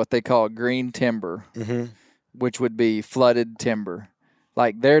in what they call green timber, which would be flooded timber,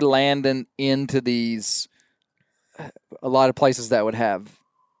 like they're landing into these, a lot of places that would have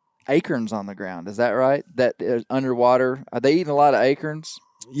acorns on the ground. Is that right? That is underwater. Are they eating a lot of acorns?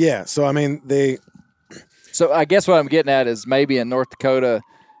 yeah. So I mean, So I guess what I'm getting at is maybe in North Dakota,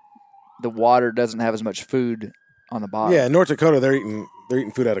 the water doesn't have as much food on the bottom. yeah, in North Dakota, they're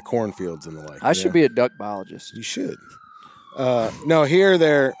eating food out of cornfields and the like. I should be a duck biologist. You should. No, here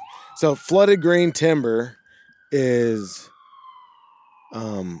they're so flooded green timber is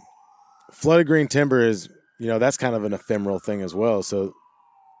you know, that's kind of an ephemeral thing as well. So,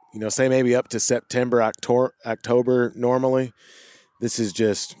 you know, say maybe up to September, October normally. This is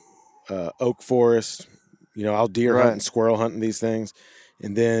just oak forest. You know, I'll deer hunt and squirrel hunt in these things.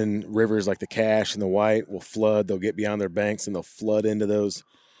 And then rivers like the Cache and the White will flood. They'll get beyond their banks and they'll flood into those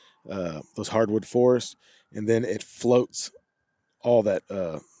hardwood forests. And then it floats all that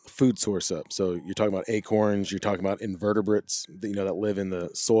food source up. So you're talking about acorns, you're talking about invertebrates, you know, that live in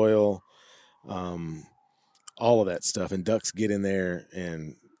the soil, all of that stuff. And ducks get in there,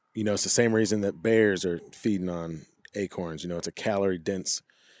 and you know, it's the same reason that bears are feeding on acorns. You know, it's a calorie dense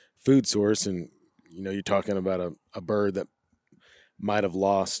food source, and you know, you're talking about a bird that might have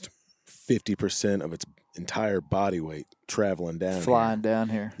lost 50% of its entire body weight traveling down Flying down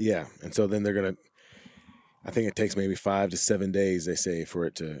here. Yeah, and so then they're gonna. I think it takes maybe 5 to 7 days, they say, for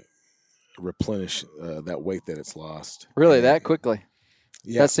it to replenish that weight that it's lost. Really, And, that quickly?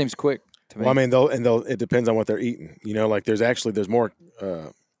 Yeah. That seems quick to me. Well, I mean, it depends on what they're eating. You know, like there's more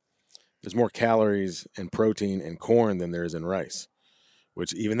calories and protein in corn than there is in rice,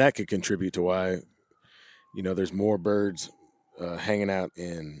 which even that could contribute to why, you know, there's more birds hanging out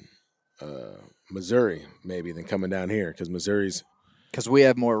in Missouri maybe than coming down here, because Missouri's. Because we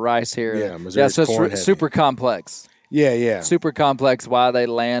have more rice here. Yeah, Missouri's so corn it's heavy. super complex. Yeah. Super complex why they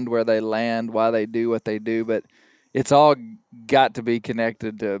land where they land, why they do what they do. But it's all got to be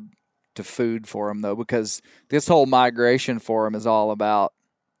connected to food for them, though, because this whole migration for them is all about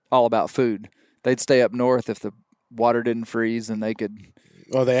food. They'd stay up north if the water didn't freeze and they could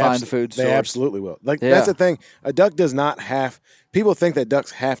find food source. They absolutely will. Like, Yeah. That's the thing. A duck does not have – people think that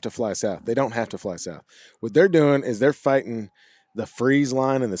ducks have to fly south. They don't have to fly south. What they're doing is they're fighting the freeze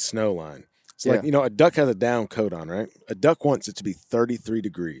line and the snow line. It's like, you know, a duck has a down coat on, right? A duck wants it to be 33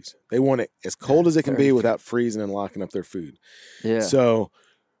 degrees. They want it as cold as it can be without freezing and locking up their food. Yeah. So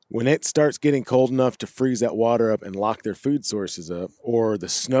when it starts getting cold enough to freeze that water up and lock their food sources up, or the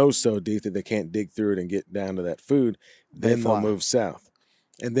snow's so deep that they can't dig through it and get down to that food, then they'll move south.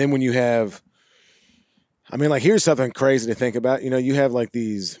 And then when you have, I mean, like, here's something crazy to think about. You know, you have like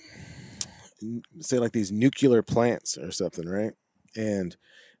these, say like these nuclear plants or something, right? And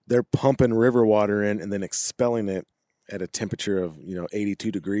they're pumping river water in and then expelling it at a temperature of, you know,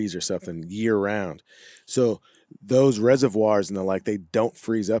 82 degrees or something year round. So those reservoirs and the like, they don't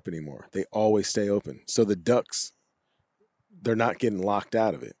freeze up anymore. They always stay open. So the ducks, they're not getting locked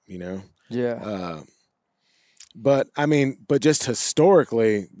out of it, you know? Yeah. But I mean, but just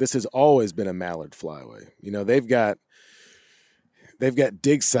historically, this has always been a mallard flyway. You know, they've got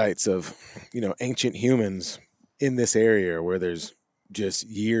dig sites of, you know, ancient humans in this area where there's just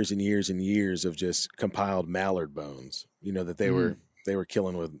years and years and years of just compiled mallard bones, that they were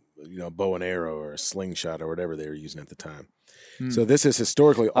killing with, bow and arrow or a slingshot or whatever they were using at the time. So this is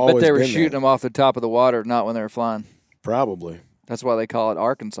historically I always bet they were been shooting that. them off the top of the water, not when they were flying. Probably. That's why they call it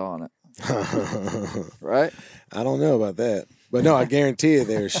Arkansas on it. Right? I don't know about that. But no, I guarantee you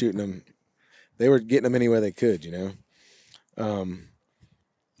they were shooting them. They were getting them any way they could, They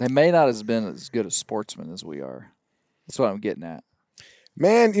may not have been as good a sportsmen as we are. That's what I'm getting at.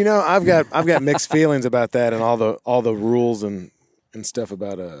 Man, I've got mixed feelings about that and all the rules and stuff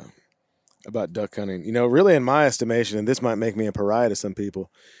about duck hunting. Really in my estimation, and this might make me a pariah to some people,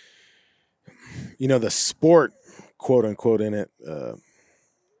 the sport, quote unquote, in it,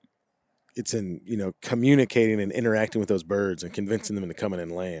 it's in, communicating and interacting with those birds and convincing them to come in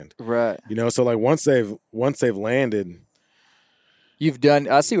and land. Right. So like once they've landed,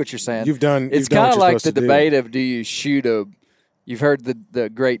 I see what you're saying. It's kind of like the debate of, do you shoot you've heard the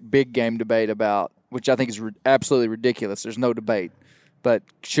great big game debate about, which I think is absolutely ridiculous. There's no debate. But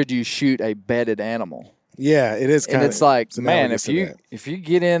should you shoot a bedded animal? Yeah, it is. And it's like, man, if you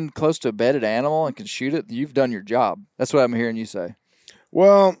get in close to a bedded animal and can shoot it, you've done your job. That's what I'm hearing you say.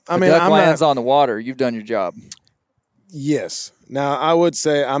 Well, duck lands on the water, you've done your job. Yes. Now I would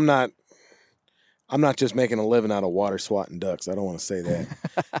say I'm not just making a living out of water swatting ducks. I don't want to say that,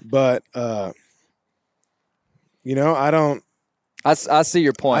 but I don't. I see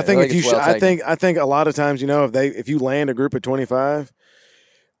your point. I think I think a lot of times, if you land a group of 25,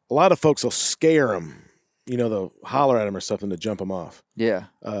 a lot of folks will scare them. They'll holler at them or something to jump them off. Yeah.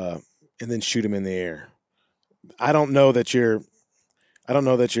 And then shoot them in the air. I don't know that you're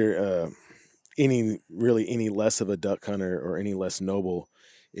any less of a duck hunter or any less noble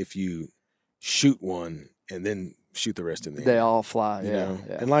if you shoot one and then shoot the rest in the air. They all fly. You know?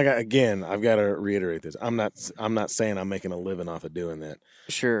 Yeah. And I've got to reiterate this. I'm not saying I'm making a living off of doing that.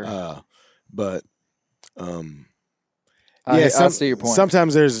 Sure. But I see your point.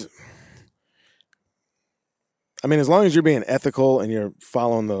 Sometimes there's. As long as you're being ethical and you're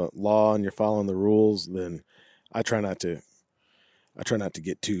following the law and you're following the rules, then I try not to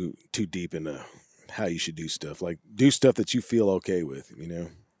get too deep into how you should do stuff. Like, do stuff that you feel okay with,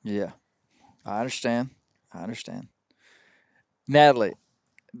 Yeah. I understand. Natalie,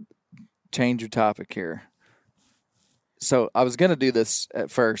 change your topic here. So I was going to do this at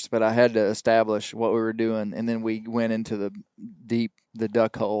first, but I had to establish what we were doing, and then we went into the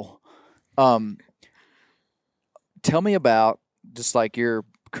duck hole. Tell me about just like your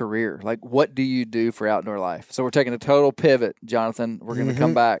career. Like, what do you do for outdoor life? So we're taking a total pivot, Jonathan. We're going to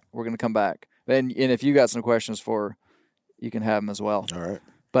come back. And if you got some questions you can have them as well. All right.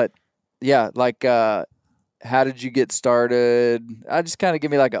 But yeah, like, how did you get started? Just kind of give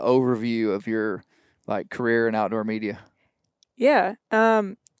me like an overview of your like career in outdoor media. Yeah.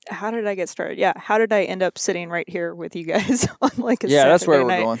 How did I get started? Yeah. How did I end up sitting right here with you guys on like a Saturday that's where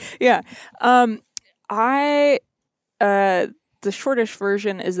night? we're going. Yeah. The shortish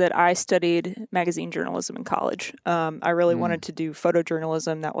version is that I studied magazine journalism in college. I really wanted to do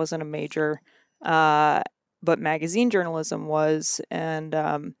photojournalism. That wasn't a major, but magazine journalism was. And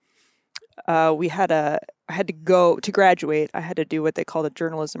I had to go to graduate. I had to do what they called a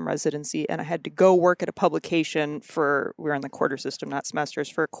journalism residency, and I had to go work at a publication we were in the quarter system, not semesters,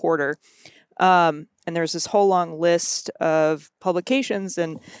 for a quarter. And there's this whole long list of publications,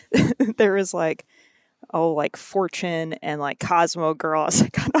 and there was like Fortune and like Cosmo Girl. I was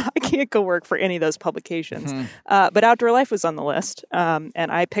like, I can't go work for any of those publications. But Outdoor Life was on the list. And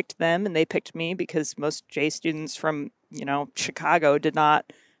I picked them and they picked me because most J students from, Chicago did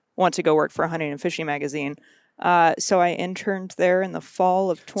not want to go work for a hunting and fishing magazine. So I interned there in the fall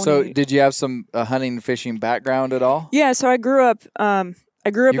of 20. So did you have some hunting and fishing background at all? Yeah. So I grew up,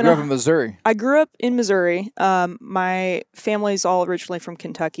 in Missouri. I grew up in Missouri. My family's all originally from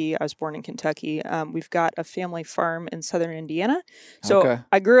Kentucky. I was born in Kentucky. We've got a family farm in southern Indiana. So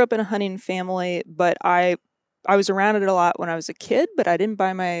I grew up in a hunting family, but I was around it a lot when I was a kid, but I didn't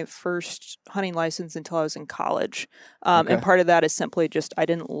buy my first hunting license until I was in college. And part of that is simply just I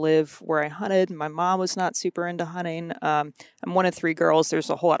didn't live where I hunted. My mom was not super into hunting. I'm one of 3 girls.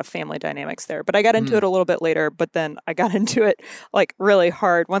 There's a whole lot of family dynamics there. But I got into it a little bit later, but then I got into it like really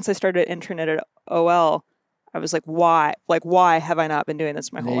hard. Once I started interning at OL, I was like, why? Like, why have I not been doing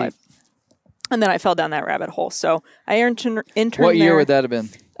this my whole life? And then I fell down that rabbit hole. So I interned What year would that have been?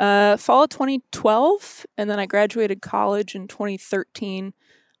 Fall of 2012, and then I graduated college in 2013,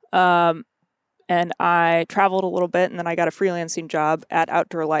 and I traveled a little bit, and then I got a freelancing job at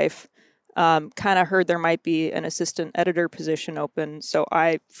Outdoor Life. Kind of heard there might be an assistant editor position open, so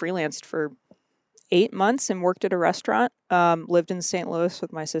I freelanced for 8 months and worked at a restaurant. Lived in St. Louis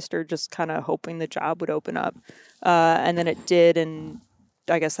with my sister, just kind of hoping the job would open up. And then it did, and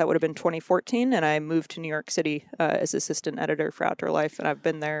I guess that would have been 2014, and I moved to New York City as assistant editor for Outdoor Life, and I've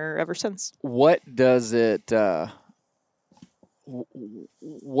been there ever since. What does it?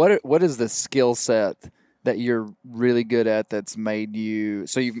 What is the skill set that you're really good at that's made you?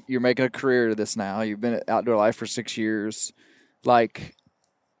 So you're making a career of this now. You've been at Outdoor Life for 6 years. Like,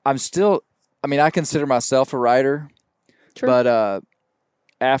 I consider myself a writer, Sure. but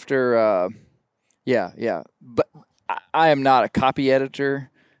but I am not a copy editor.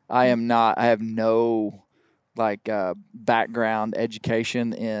 I have no background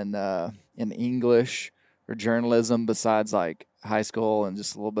education in English or journalism besides like high school and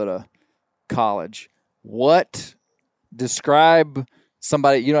just a little bit of college. Describe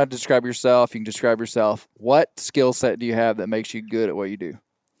somebody, you don't have to describe yourself, you can describe yourself. What skill set do you have that makes you good at what you do?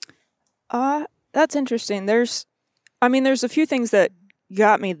 That's interesting. There's a few things that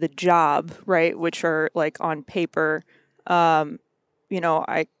got me the job, right, which are like on paper. I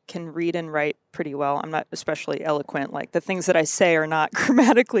can read and write pretty well. I'm not especially eloquent. Like the things that I say are not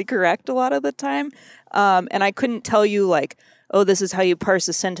grammatically correct a lot of the time. And I couldn't tell you like, oh, this is how you parse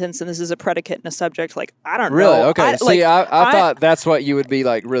a sentence and this is a predicate and a subject. Like, I don't really? know. Okay. I thought that's what you would be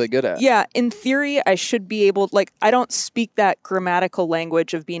like really good at. Yeah. In theory, I should be able, like, I don't speak that grammatical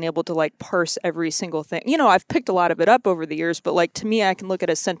language of being able to like parse every single thing. I've picked a lot of it up over the years, but like to me, I can look at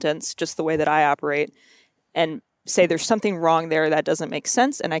a sentence just the way that I operate and say there's something wrong there that doesn't make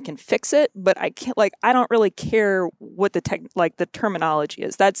sense and I can fix it, but I can't, like, I don't really care what the terminology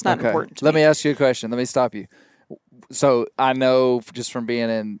is. That's not important to me. Let me ask you a question. Let me stop you. So I know just from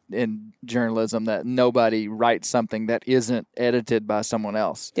being in journalism that nobody writes something that isn't edited by someone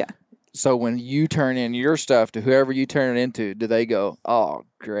else. Yeah. So when you turn in your stuff to whoever you turn it into, do they go, "Oh,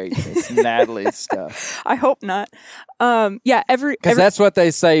 great, it's Natalie's stuff"? I hope not. Yeah, because that's what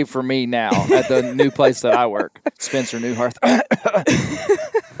they say for me now at the new place that I work, Spencer Newhart.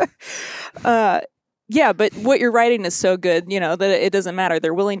 Yeah, but what you're writing is so good, that it doesn't matter.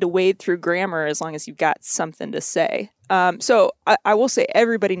 They're willing to wade through grammar as long as you've got something to say. So I will say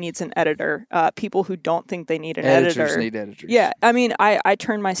everybody needs an editor. People who don't think they need an editor. Editors need editors. Yeah, I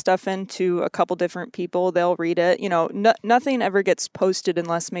turn my stuff into a couple different people. They'll read it. Nothing ever gets posted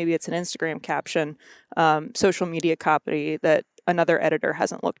unless maybe it's an Instagram caption, social media copy that another editor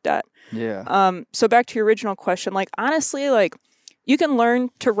hasn't looked at. Yeah. So back to your original question, like, honestly, like, you can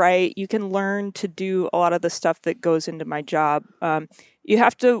learn to write. You can learn to do a lot of the stuff that goes into my job. You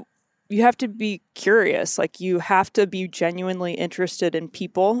have to be curious. Like, you have to be genuinely interested in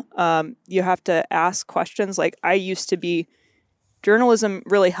people. You have to ask questions. Like, journalism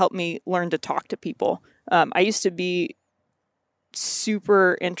really helped me learn to talk to people. I used to be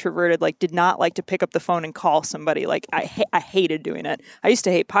super introverted, like did not like to pick up the phone and call somebody. Like I hated doing it. I used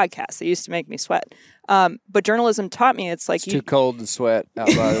to hate podcasts. They used to make me sweat. But journalism taught me it's like it's too cold to sweat out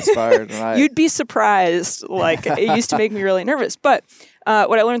by this fire tonight. You'd be surprised. Like it used to make me really nervous. But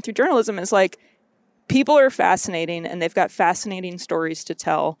what I learned through journalism is like people are fascinating and they've got fascinating stories to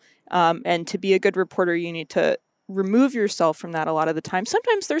tell. And to be a good reporter, you need to remove yourself from that a lot of the time.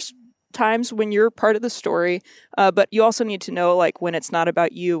 Sometimes there's times when you're part of the story, but you also need to know like when it's not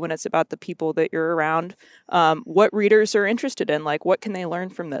about you, when it's about the people that you're around, what readers are interested in, like what can they learn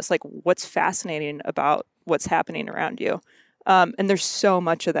from this, like what's fascinating about what's happening around you. And there's so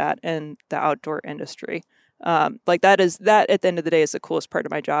much of that in the outdoor industry. Like that at the end of the day is the coolest part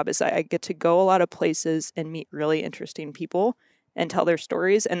of my job is I get to go a lot of places and meet really interesting people and tell their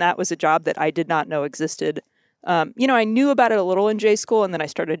stories. And that was a job that I did not know existed. I knew about it a little in J school, and then I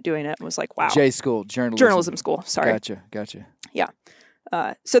started doing it and was like, wow. J school, journalism school. Sorry. Gotcha. Yeah.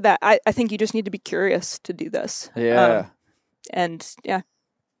 So that I think you just need to be curious to do this. Yeah. And yeah.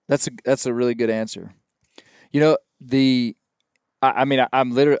 That's a really good answer. I'm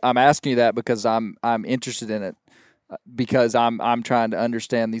asking you that because I'm interested in it because I'm trying to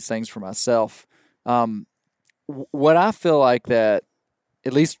understand these things for myself. What I feel like that,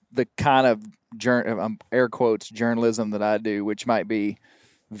 at least the kind of air quotes journalism that I do, which might be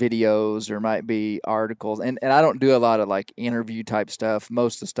videos or might be articles, and I don't do a lot of like interview type stuff.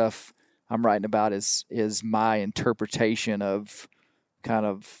 Most of the stuff I'm writing about is my interpretation of kind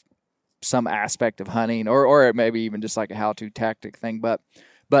of some aspect of hunting, or it may be even just like a how-to tactic thing. But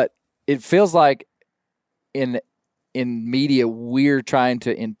it feels like in media we're trying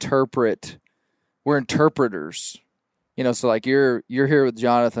to interpret. We're interpreters, So like you're here with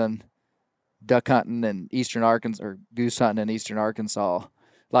Jonathan, duck hunting in eastern Arkansas or goose hunting in eastern Arkansas.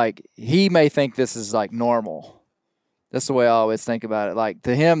 Like he may think this is like normal, That's the way I always think about it. Like,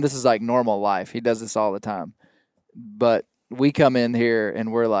 to him, this is like normal life. He does this all the time. But we come in here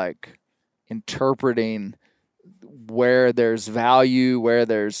and we're like interpreting where there's value, where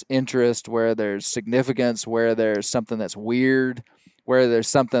there's interest, where there's significance, where there's something that's weird, where there's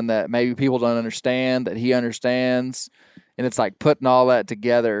something that maybe people don't understand that he understands. And it's like putting all that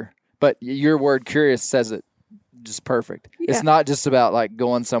together. But your word curious says it just perfect. Yeah. It's not just about like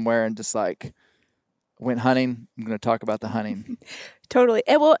going somewhere and just like went hunting. I'm going to talk about the hunting. Totally.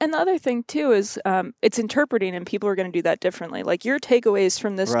 And the other thing too is it's interpreting, and people are going to do that differently. Like your takeaways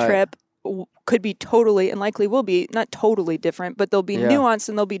from this Right. trip could be totally, and likely will be, not totally different, but they'll be nuanced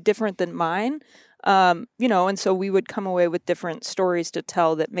and they'll be different than mine. And so we would come away with different stories to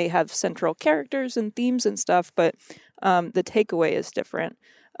tell that may have central characters and themes and stuff, but the takeaway is different.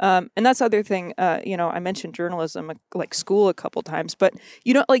 And that's the other thing, I mentioned journalism, like school a couple times, but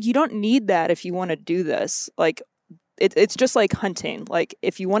you don't need that if you want to do this. Like, it's just like hunting. Like,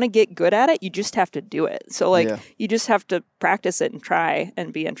 if you want to get good at it, you just have to do it. So you just have to practice it and try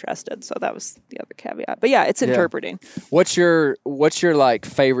and be interested. So that was the other caveat. But yeah, it's interpreting. What's your like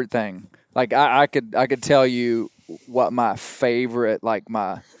favorite thing? Like I could tell you what my favorite, like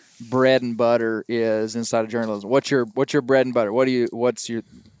my bread and butter is inside of journalism. What's your bread and butter? What do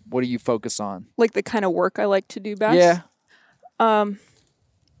you focus on? Like the kind of work I like to do best? Yeah.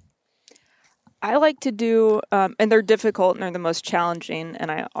 I like to do, and they're difficult and they're the most challenging,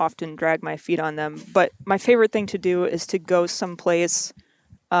 and I often drag my feet on them. But my favorite thing to do is to go someplace,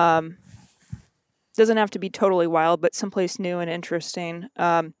 doesn't have to be totally wild, but someplace new and interesting,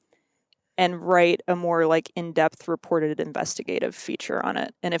 and write a more like in-depth reported investigative feature on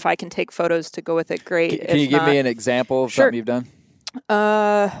it. And if I can take photos to go with it, great. Can you give me an example of something you've done?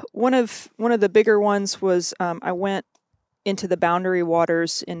 One of the bigger ones was I went into the Boundary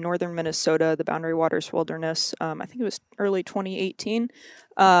Waters in northern Minnesota, the Boundary Waters Wilderness. I think it was early 2018.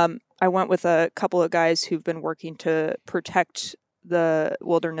 I went with a couple of guys who've been working to protect the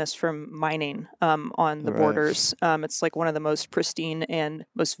wilderness from mining on the borders. It's like one of the most pristine and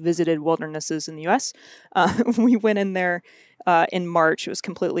most visited wildernesses in the U.S. We went in there in March. It was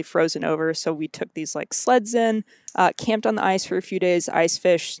completely frozen over, so we took these like sleds in, camped on the ice for a few days, ice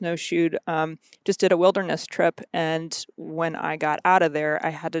fished, snowshoed, just did a wilderness trip. And when I got out of there, I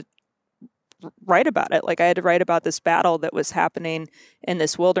had to write about it. Like, I had to write about this battle that was happening in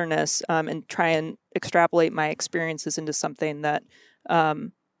this wilderness, and try and extrapolate my experiences into something that,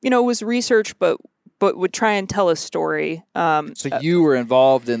 was research, but would try and tell a story. So you were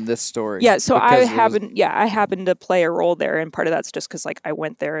involved in this story. Yeah. So I happened to play a role there. And part of that's just because like I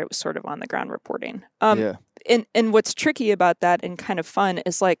went there, it was sort of on the ground reporting. And what's tricky about that and kind of fun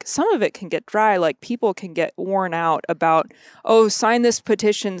is like some of it can get dry. Like people can get worn out about, oh, sign this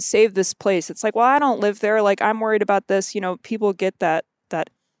petition, save this place. It's like, well, I don't live there. Like, I'm worried about this. People get that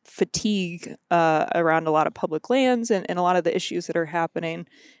fatigue around a lot of public lands and a lot of the issues that are happening.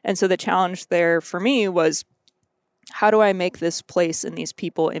 And so the challenge there for me was, how do I make this place and these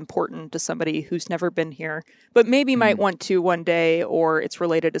people important to somebody who's never been here, but maybe might want to one day, or it's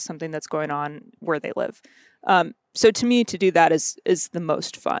related to something that's going on where they live. So to me, to do that is the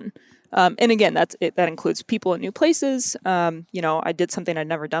most fun. And again, that includes people in new places. I did something I'd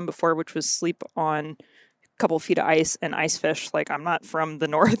never done before, which was sleep on a couple feet of ice and ice fish. Like, I'm not from the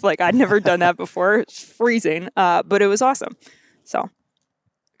north. Like, I'd never done that before. It's freezing, but it was awesome. So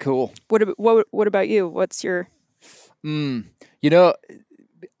cool. What about you? What's your...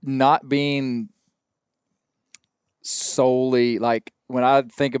 Not being solely, like, when I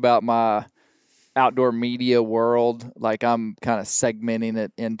think about my outdoor media world, like, I'm kind of segmenting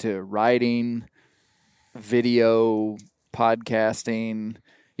it into writing, video, podcasting.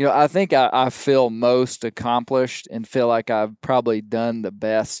 I think I feel most accomplished and feel like I've probably done the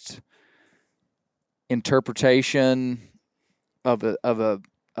best interpretation of a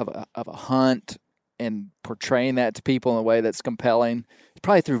hunt and portraying that to people in a way that's compelling. It's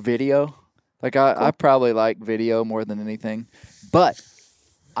probably through video. Like, I probably like video more than anything. But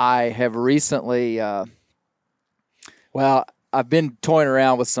I have recently, I've been toying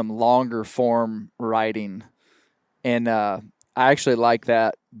around with some longer form writing, and I actually like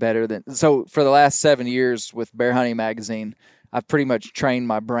that better than. So for the last 7 years with Bear Hunting Magazine, I've pretty much trained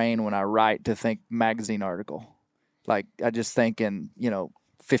my brain when I write to think magazine article. Like, I just think in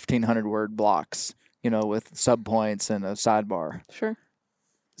 1,500 word blocks, with subpoints and a sidebar. Sure.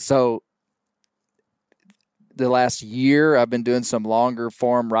 So the last year, I've been doing some longer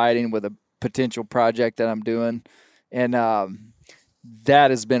form writing with a potential project that I'm doing, and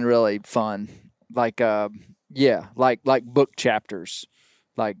that has been really fun. Like, like book chapters,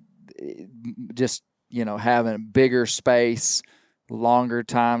 like just having a bigger space, longer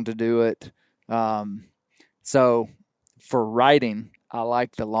time to do it. So for writing, I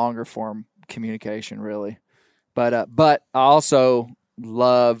like the longer form communication really. But I also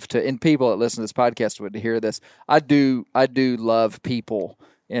love to, and people that listen to this podcast would hear this. I do love people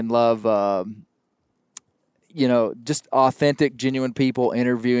and love, just authentic, genuine people,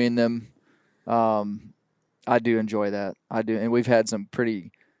 interviewing them. I do enjoy that. I do. And we've had some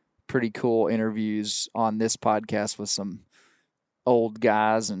pretty cool interviews on this podcast with some old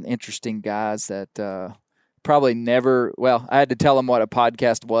guys and interesting guys that probably never, well, I had to tell them what a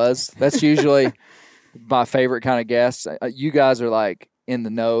podcast was. That's usually my favorite kind of guests. You guys are like in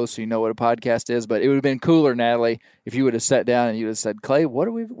the know, so you know what a podcast is, but it would have been cooler, Natalie, if you would have sat down and you would have said, Clay, what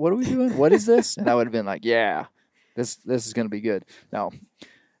are we doing? What is this? And I would have been like, yeah, this is going to be good. No,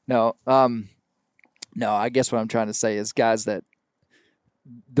 I guess what I'm trying to say is guys that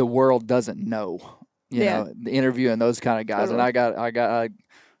the world doesn't know, you know, the interview and those kind of guys. Totally. And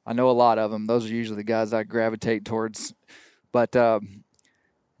I know a lot of them. Those are usually the guys I gravitate towards, but,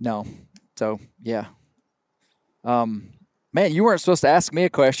 no. So yeah. Man, you weren't supposed to ask me a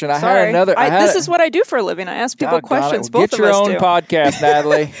question. Sorry. This is what I do for a living. I ask people questions. Both of us do. Get your own podcast,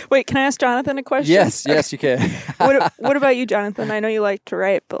 Natalie. Wait, can I ask Jonathan a question? Yes, okay. Yes, you can. What about you, Jonathan? I know you like to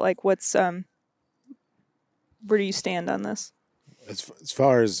write, but like, what's where do you stand on this? As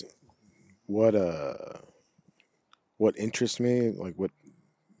far as what interests me, like what?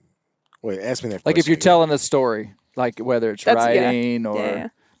 Wait, ask me that. Like if you're telling a story, like whether it's writing or. Yeah.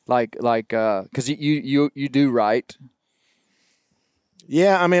 Like, because you do write.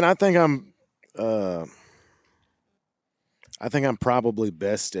 Yeah, I mean, I think I'm probably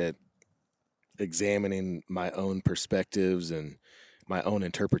best at examining my own perspectives and my own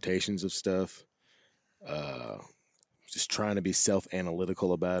interpretations of stuff. Just trying to be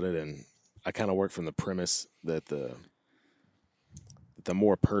self-analytical about it, and I kind of work from the premise that the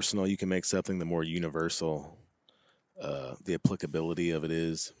more personal you can make something, the more universal the applicability of it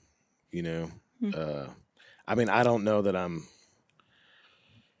is. I mean, I don't know that I'm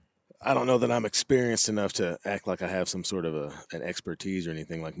experienced enough to act like I have some sort of an expertise or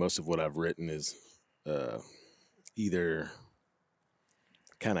anything. Like most of what I've written is either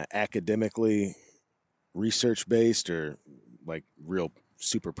kind of academically research based or like real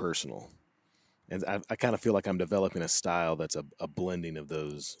super personal. And I kind of feel like I'm developing a style that's a blending of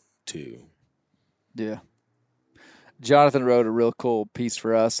those two. Yeah. Jonathan wrote a real cool piece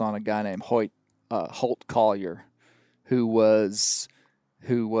for us on a guy named Holt Collier, who was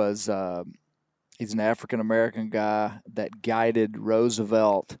he's an African-American guy that guided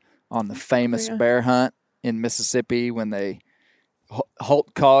Roosevelt on the famous bear hunt in Mississippi when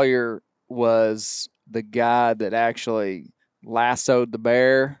Holt Collier was the guy that actually lassoed the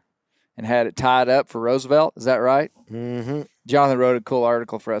bear and had it tied up for Roosevelt. Is that right? Mm-hmm. Jonathan wrote a cool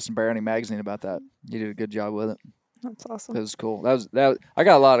article for us in Bear Hunting Magazine about that. You did a good job with it. That's awesome. That was cool. That was. I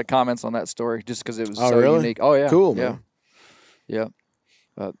got a lot of comments on that story just because it was so really? unique. Oh yeah, cool. Yeah, man. Yeah.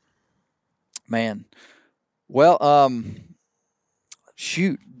 But man, well,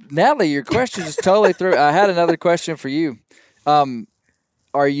 shoot, Natalie, your question is totally through. I had another question for you.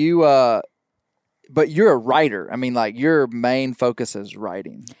 Are you? But you're a writer. I mean, like your main focus is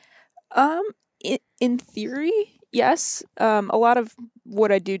writing. In theory, yes. A lot of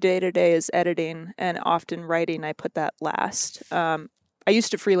what I do day to day is editing, and often writing. I put that last. I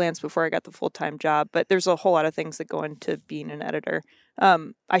used to freelance before I got the full-time job, but there's a whole lot of things that go into being an editor.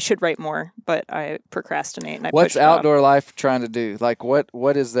 I should write more, but I procrastinate. And What's Outdoor Life trying to do? Like,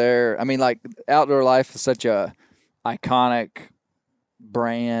 what is there? I mean, like, Outdoor Life is such a iconic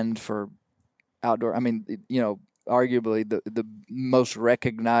brand for outdoor. I mean, arguably the most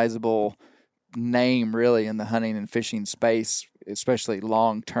recognizable name really in the hunting and fishing space, especially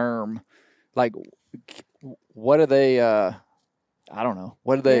long term. Like, what are they? I don't know.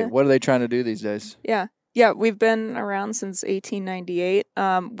 What are they trying to do these days? Yeah, we've been around since 1898.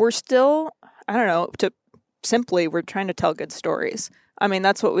 We're still, I don't know. We're trying to tell good stories. I mean,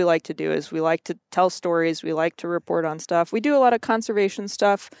 that's what we like to do. Is we like to tell stories. We like to report on stuff. We do a lot of conservation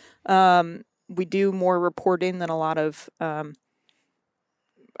stuff. We do more reporting than a lot of,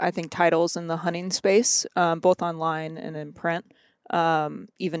 I think, titles in the hunting space, both online and in print,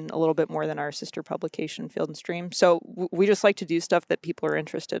 even a little bit more than our sister publication, Field and Stream. So we just like to do stuff that people are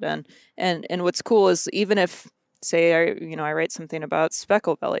interested in. And what's cool is even if, say, I write something about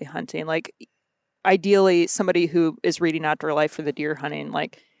speckled belly hunting, like ideally somebody who is reading Outdoor Life for the deer hunting,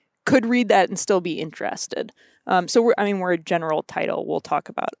 like could read that and still be interested. So we're a general title. We'll talk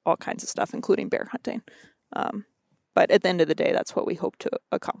about all kinds of stuff, including bear hunting. But at the end of the day, that's what we hope to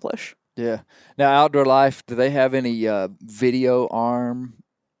accomplish. Yeah. Now, Outdoor Life, do they have any video arm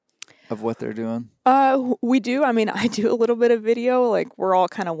of what they're doing? We do. I mean, I do a little bit of video. Like, we're all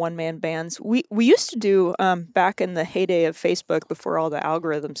kind of one-man bands. We used to do, back in the heyday of Facebook before all the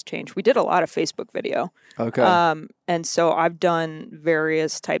algorithms changed, we did a lot of Facebook video. Okay. And so I've done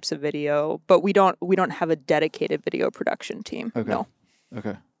various types of video, but we don't have a dedicated video production team. Okay. No.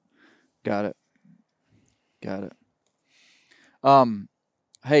 Okay. Got it.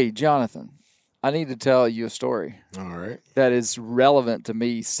 Hey, Jonathan, I need to tell you a story All right. that is relevant to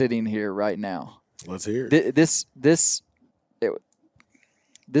me sitting here right now. Let's hear it. This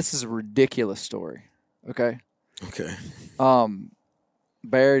is a ridiculous story. Okay. Okay.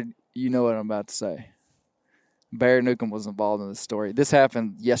 Bear, you know what I'm about to say. Bear Newcomb was involved in this story. This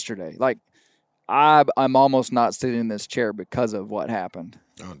happened yesterday. Like, I'm almost not sitting in this chair because of what happened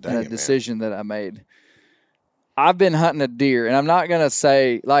Oh, and dang a it, decision that I made. I've been hunting a deer, and I'm not going to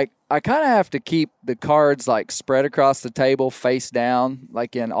say, like, I kind of have to keep the cards, like, spread across the table, face down,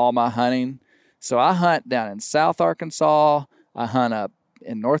 like in all my hunting. So I hunt down in South Arkansas. I hunt up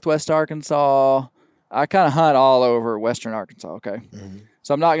in Northwest Arkansas. I kind of hunt all over Western Arkansas, okay? Mm-hmm.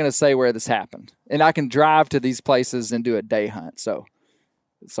 So I'm not going to say where this happened. And I can drive to these places and do a day hunt. So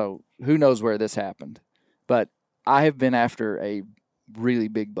who knows where this happened. But I have been after a really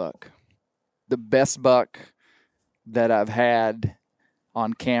big buck. The best buck that I've had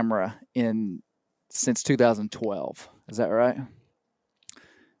on camera since 2012. Is that right?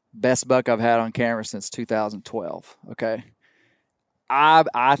 Best buck I've had on camera since 2012. Okay.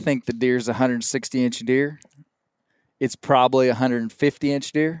 I think the deer's a 160-inch deer. It's probably a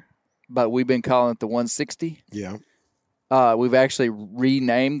 150-inch deer, but we've been calling it the 160. Yeah. We've actually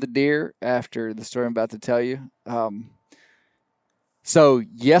renamed the deer after the story I'm about to tell you. So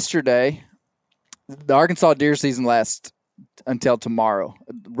yesterday, the Arkansas deer season lasts until tomorrow,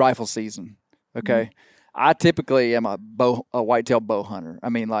 rifle season. Okay. Mm-hmm. I typically am a whitetail bow hunter. I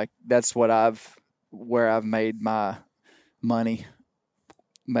mean, like, that's where I've made my money,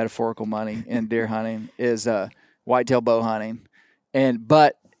 metaphorical money in deer hunting, is whitetail bow hunting.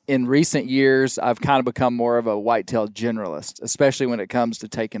 But in recent years, I've kind of become more of a whitetail generalist, especially when it comes to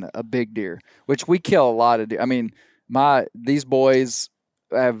taking a big deer, which we kill a lot of deer. I mean, these boys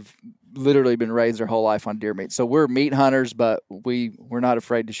have literally been raised their whole life on deer meat. So we're meat hunters, but we're not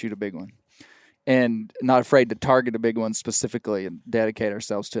afraid to shoot a big one and not afraid to target a big one specifically and dedicate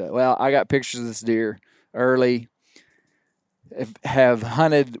ourselves to it. Well, I got pictures of this deer early. Have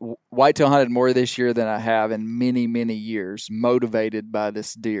whitetail hunted more this year than I have in many, many years, motivated by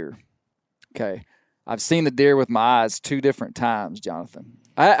this deer. Okay. I've seen the deer with my eyes 2 different times, Jonathan.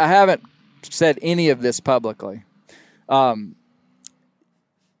 I haven't said any of this publicly. I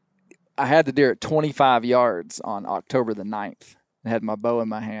had the deer at 25 yards on October the 9th. I had my bow in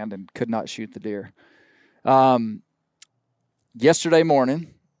my hand and could not shoot the deer. Yesterday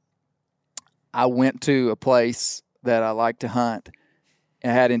morning, I went to a place that I like to hunt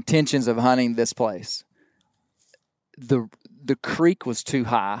and had intentions of hunting this place. The creek was too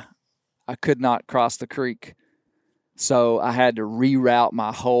high. I could not cross the creek. So I had to reroute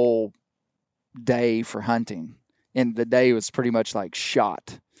my whole day for hunting. And the day was pretty much like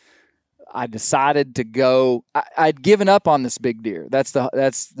shot. I decided to go. I'd given up on this big deer. That's the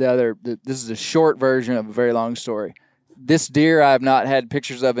other. This is a short version of a very long story. This deer, I have not had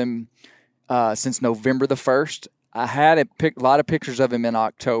pictures of him since November the 1st. I had a lot of pictures of him in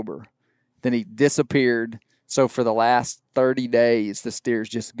October. Then he disappeared. So for the last 30 days, this deer's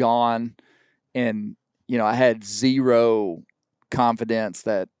just gone. And, I had zero confidence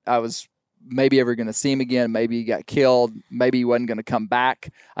that I was maybe ever going to see him again. Maybe he got killed. Maybe he wasn't going to come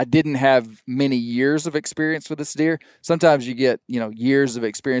back. I didn't have many years of experience with this deer. Sometimes you get, years of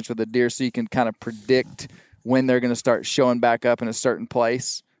experience with a deer so you can kind of predict when they're going to start showing back up in a certain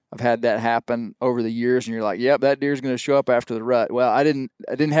place. I've had that happen over the years, and you're like, yep, that deer's going to show up after the rut. Well, I didn't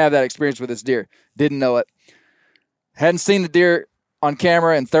have that experience with this deer. Didn't know it. Hadn't seen the deer on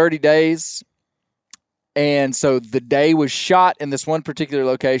camera in 30 days. And so the day was shot in this one particular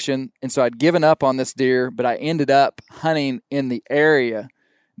location. And so I'd given up on this deer, but I ended up hunting in the area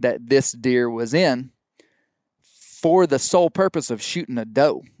that this deer was in for the sole purpose of shooting a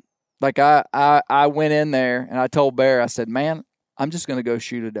doe. Like I went in there and I told Bear, I said, man, I'm just going to go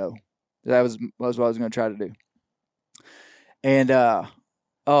shoot a doe. That was what I was going to try to do. And,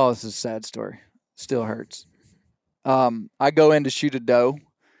 this is a sad story. Still hurts. I go in to shoot a doe,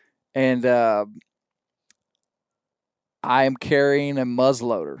 and I am carrying a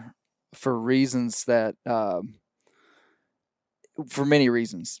muzzleloader for reasons that, for many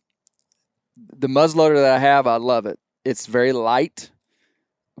reasons. The muzzleloader that I have, I love it. It's very light,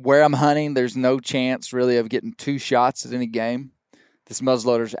 where I'm hunting, there's no chance really of getting 2 shots at any game. This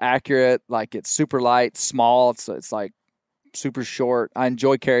muzzleloader's accurate, like it's super light, small, it's like super short. I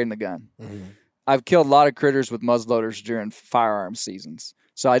enjoy carrying the gun. Mm-hmm. I've killed a lot of critters with muzzleloaders during firearm seasons,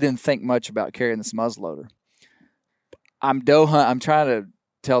 so I didn't think much about carrying this muzzleloader. I'm trying to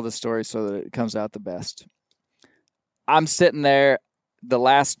tell the story so that it comes out the best. I'm sitting there the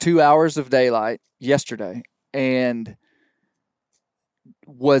last 2 hours of daylight yesterday and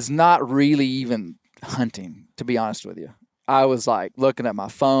was not really even hunting, to be honest with you. I was like looking at my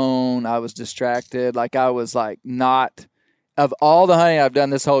phone. I was distracted. Like I was like not, of all the hunting I've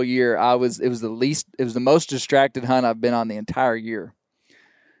done this whole year, it was the most distracted hunt I've been on the entire year.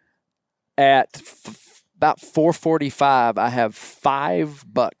 At about 4:45, I have 5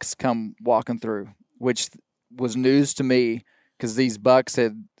 bucks come walking through, which was news to me because these bucks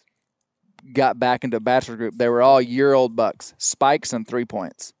had got back into a bachelor group. They were all year-old bucks, spikes and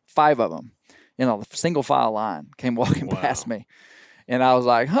 3-points, 5 of them in a single file line came walking past me. And I was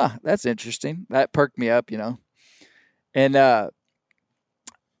like, that's interesting. That perked me up, And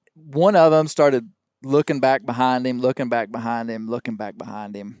one of them started looking back behind him.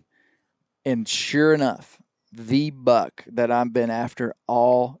 And sure enough, the buck that I've been after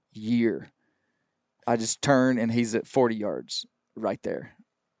all year, I just turned and he's at 40 yards right there.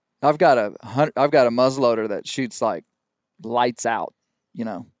 I've got a muzzleloader that shoots like lights out,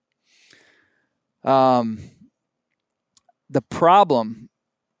 The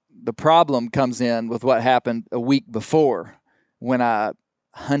problem comes in with what happened a week before when I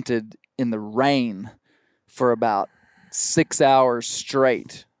hunted in the rain for about 6 hours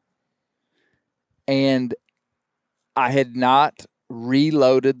straight. And I had not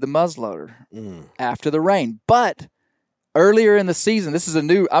reloaded the muzzleloader after the rain. But earlier in the season,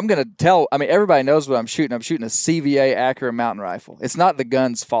 everybody knows what I'm shooting. I'm shooting a CVA Acura mountain rifle. It's not the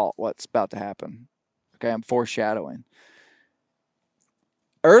gun's fault what's about to happen. Okay, I'm foreshadowing.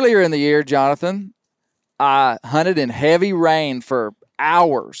 Earlier in the year, Jonathan, I hunted in heavy rain for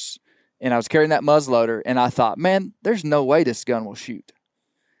hours, and I was carrying that muzzleloader, and I thought, man, there's no way this gun will shoot.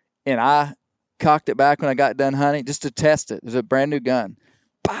 And I cocked it back when I got done hunting just to test it. It was a brand new gun.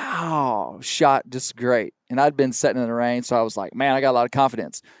 Pow! Shot just great. And I'd been sitting in the rain, so I was like, man, I got a lot of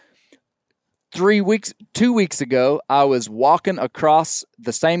confidence. 2 weeks ago, I was walking across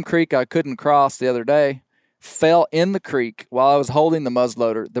the same creek I couldn't cross the other day, fell in the creek while I was holding the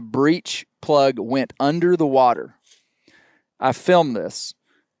muzzleloader. The breech plug went under the water. I filmed this,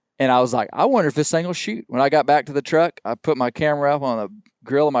 and I was like, I wonder if this thing will shoot. When I got back to the truck, I put my camera up on the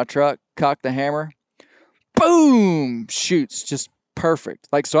grill of my truck, cocked the hammer, boom, shoots just perfect.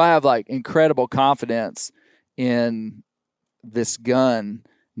 Like, so I have like incredible confidence in this gun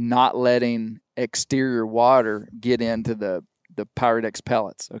not letting exterior water get into the Pyrodex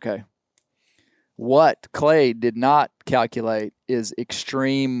pellets. Okay. What Clay did not calculate is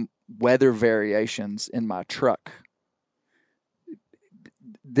extreme weather variations in my truck.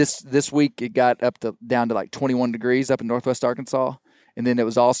 This week it got down to like 21 degrees up in Northwest Arkansas. And then it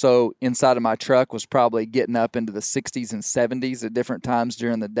was also inside of my truck was probably getting up into the 60s and 70s at different times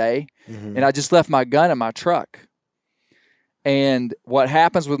during the day. Mm-hmm. And I just left my gun in my truck. And what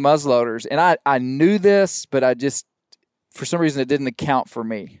happens with muzzleloaders, and I knew this, but I just, for some reason, it didn't account for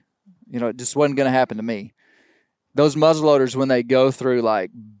me. It just wasn't going to happen to me. Those muzzleloaders, when they go through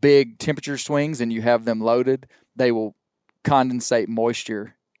like big temperature swings and you have them loaded, they will condensate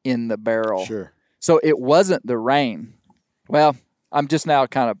moisture in the barrel. Sure. So it wasn't the rain. Well, I'm just now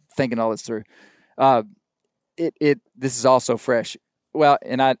kind of thinking all this through. This is also fresh. Well,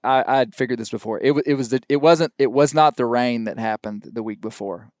 and I'd figured this before. It was not the rain that happened the week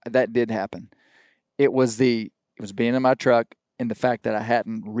before. That did happen. It was being in my truck and the fact that I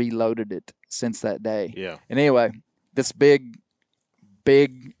hadn't reloaded it since that day. Yeah. And anyway, this big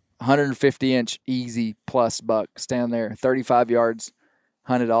 150-inch easy plus buck standing there, 35 yards,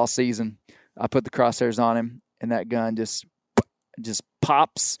 hunted all season. I put the crosshairs on him, and that gun just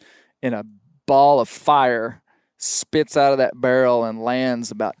pops in a ball of fire, spits out of that barrel, and lands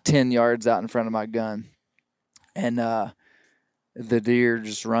about 10 yards out in front of my gun. And the deer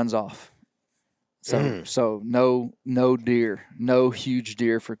just runs off. So no deer, no huge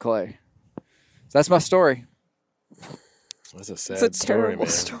deer for Clay. So that's my story. That's a sad it's a terrible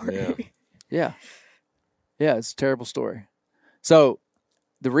story. Yeah. Yeah, it's a terrible story. So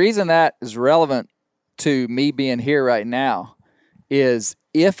the reason that is relevant to me being here right now is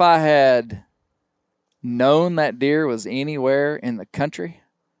if I had known that deer was anywhere in the country,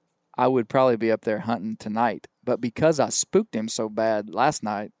 I would probably be up there hunting tonight. But because I spooked him so bad last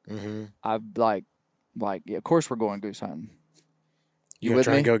night, I've like, yeah, of course we're going goose hunting. You You gonna with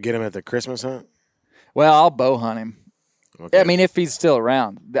try me? and go get him at the Christmas hunt? Well, I'll bow hunt him. Okay. I mean, if he's still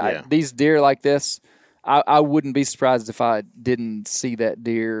around. Yeah. These deer like this, I wouldn't be surprised if I didn't see that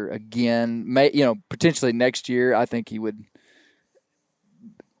deer again. Potentially next year. I think he would.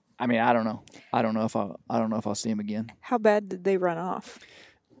 I mean, I don't know. I don't know if I'll see him again. How bad did they run off?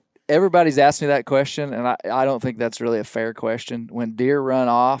 Everybody's asked me that question, and I don't think that's really a fair question. When deer run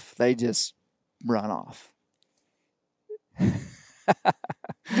off, they just run off.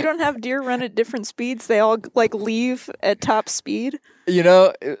 You don't have deer run at different speeds. They all like leave at top speed.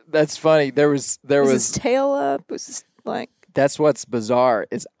 That's funny. There was his tail up? Was this like That's what's bizarre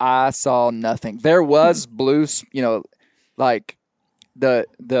is I saw nothing. There was blue, like the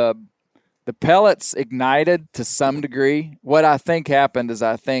pellets ignited to some degree. What I think happened is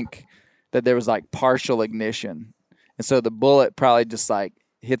I think that there was like partial ignition. And so the bullet probably just like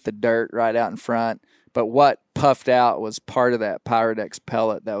hit the dirt right out in front. But what puffed out was part of that Pyrodex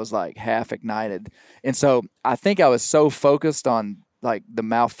pellet that was like half ignited. And so I think I was so focused on like the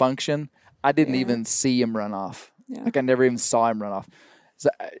malfunction, I didn't even see him run off. Yeah. Like I never even saw him run off.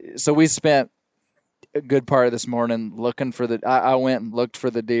 So we spent a good part of this morning looking for I went and looked for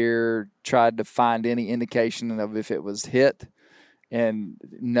the deer, tried to find any indication of if it was hit, and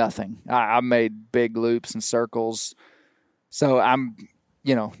nothing. I made big loops and circles. So I'm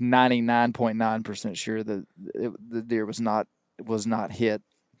 99.9% sure that the deer was not hit.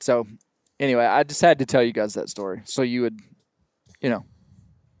 So anyway, I just had to tell you guys that story so you would,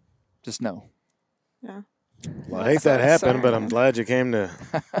 just know. Yeah. Well, I hate that happened, Sorry, but I'm man. glad you came to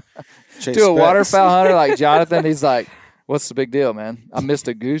chase To a specs. waterfowl hunter like Jonathan, he's like, "What's the big deal, man? I missed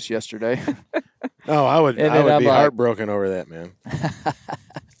a goose yesterday." Oh, I would And be then I'm like- heartbroken over that, man.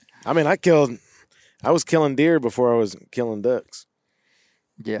 I mean, I was killing deer before I was killing ducks.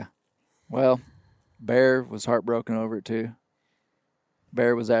 Yeah. Well, Bear was heartbroken over it too.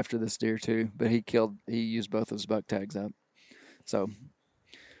 Bear was after this deer too, but he used both of his buck tags up. So,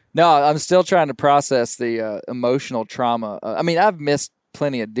 no, I'm still trying to process the emotional trauma. I mean, I've missed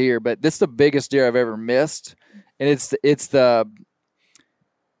plenty of deer, but this is the biggest deer I've ever missed, and it's the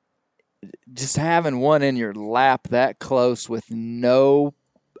just having one in your lap that close with no.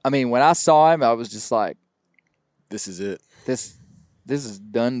 I mean, when I saw him, I was just like, This is it. this is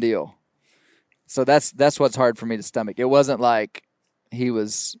done deal. So that's what's hard for me to stomach. It wasn't like he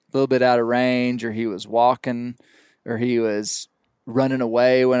was a little bit out of range or he was walking or he was running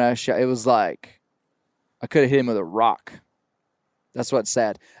away when I shot. It was like I could have hit him with a rock. That's what's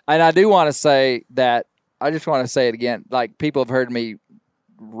sad. And I do want to say that I just want to say it again. Like people have heard me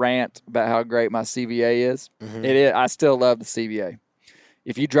rant about how great my CVA is. Mm-hmm. It is. I still love the CVA.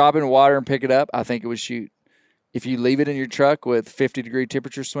 If you drop it in water and pick it up, I think it would shoot. If you leave it in your truck with 50-degree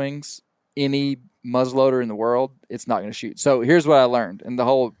temperature swings, any muzzleloader in the world, it's not going to shoot. So here's what I learned, and the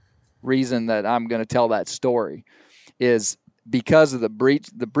whole reason that I'm going to tell that story is because of the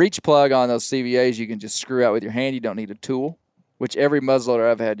breech plug on those CVAs, you can just screw out with your hand. You don't need a tool, which every muzzleloader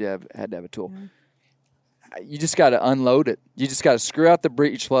I've had had to have a tool. Mm-hmm. You just got to unload it. You just got to screw out the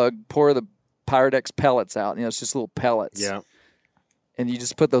breech plug, pour the Pyrodex pellets out. It's just little pellets. Yeah. And you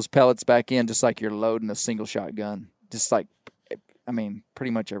just put those pellets back in just like you're loading a single shot gun. Just like, I mean,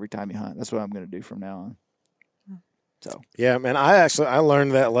 pretty much every time you hunt. That's what I'm going to do from now on. So Yeah, man. I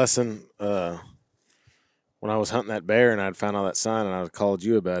learned that lesson when I was hunting that bear and I'd found all that sign and I called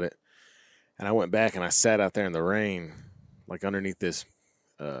you about it. And I went back and I sat out there in the rain, like underneath this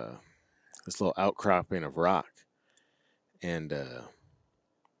little outcropping of rock. And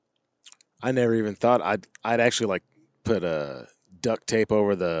I never even thought I'd actually like put duct tape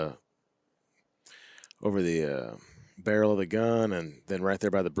over the barrel of the gun, and then right there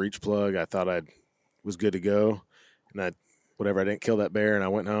by the breech plug, I thought I was good to go. And I didn't kill that bear, and I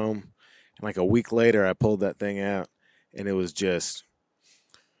went home. And like a week later, I pulled that thing out, and it was just,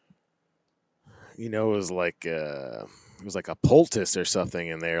 it was like a poultice or something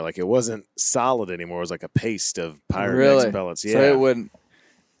in there. Like it wasn't solid anymore. It was like a paste of Pyrodex pellets. Yeah. So it wouldn't.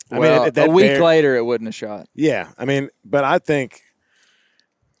 I Well, mean, that a week bear- later, it wouldn't have shot. Yeah, I mean, but I think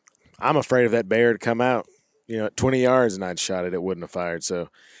I'm afraid of that bear to come out, at 20 yards and I'd shot it, it wouldn't have fired. So,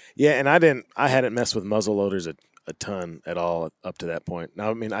 yeah, and I hadn't messed with muzzle loaders a ton at all up to that point. Now,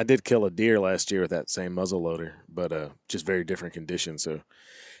 I mean, I did kill a deer last year with that same muzzle loader, but just very different conditions. So,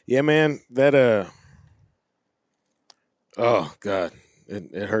 yeah, man, that oh God,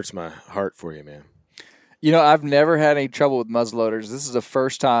 it hurts my heart for you, man. I've never had any trouble with muzzleloaders. This is the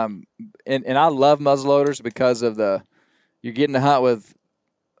first time, and I love muzzleloaders because of you're getting to hunt with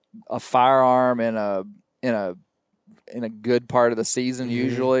a firearm in a good part of the season Mm-hmm.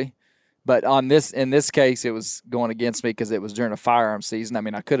 usually, But in this case, it was going against me because it was during a firearm season. I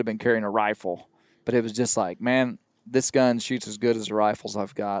mean, I could have been carrying a rifle, but it was just like, man, this gun shoots as good as the rifles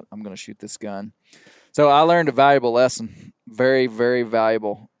I've got. I'm going to shoot this gun. So I learned a valuable lesson, very, very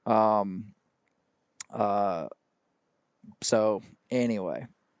valuable. So anyway,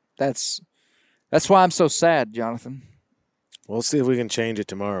 that's why I'm so sad, Jonathan. We'll see if we can change it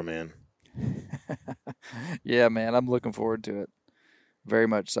tomorrow, man. Yeah, man, I'm looking forward to it. Very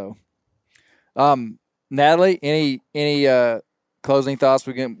much so. Natalie, any closing thoughts?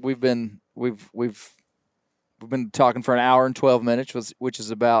 We've been talking for an hour and 12 minutes, which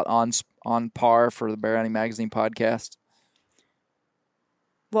is about on par for the Bear Hunting Magazine podcast.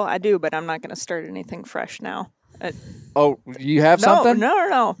 Well, I do, but I'm not going to start anything fresh now. Oh, you have something?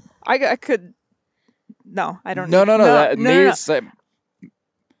 No. I could. No, I don't. No. No.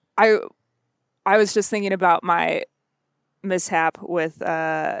 I was just thinking about my mishap with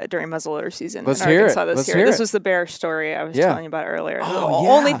during muzzleloader season Let's in hear Arkansas it. this year. This was the bear story I was telling you about earlier. Oh, the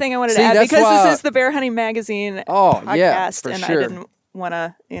yeah. only thing I wanted to add, because this is the Bear Hunting Magazine podcast, for and sure. I didn't want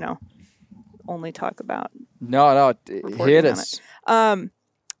to, only talk about. No, hit us.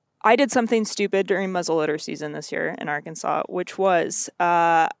 I did something stupid during muzzleloader season this year in Arkansas, which was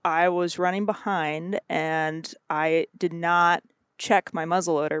I was running behind and I did not check my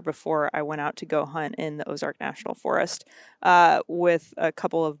muzzleloader before I went out to go hunt in the Ozark National Forest with a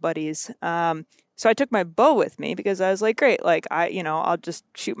couple of buddies. So I took my bow with me because I was like, great, I'll just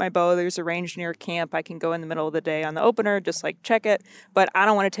shoot my bow. There's a range near camp. I can go in the middle of the day on the opener, just check it. But I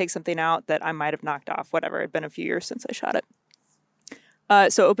don't want to take something out that I might have knocked off, whatever. It'd been a few years since I shot it.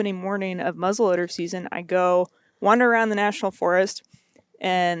 So opening morning of muzzleloader season, I go wander around the National Forest,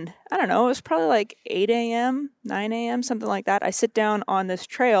 and I don't know, it was probably 8 a.m., 9 a.m., something like that. I sit down on this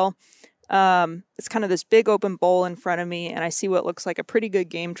trail. It's kind of this big open bowl in front of me, and I see what looks like a pretty good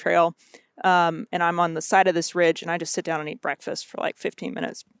game trail. And I'm on the side of this ridge, and I just sit down and eat breakfast for 15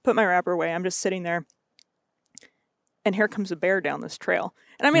 minutes. Put my wrapper away. I'm just sitting there. And here comes a bear down this trail.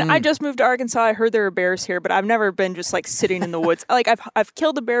 And I mean, I just moved to Arkansas. I heard there were bears here, but I've never been just sitting in the woods. I've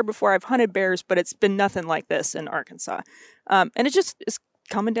killed a bear before. I've hunted bears, but it's been nothing like this in Arkansas. And it just is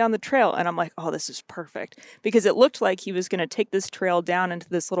coming down the trail. And I'm like, oh, this is perfect. Because it looked like he was going to take this trail down into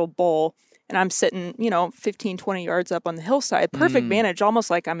this little bowl. And I'm sitting, 15, 20 yards up on the hillside. Perfect vantage, almost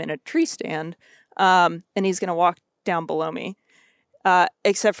like I'm in a tree stand. And he's going to walk down below me.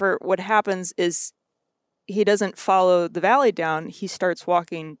 Except for what happens is he doesn't follow the valley down. He starts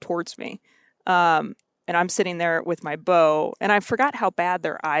walking towards me. And I'm sitting there with my bow. And I forgot how bad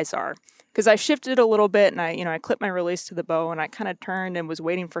their eyes are. Because I shifted a little bit and I clipped my release to the bow and I kind of turned and was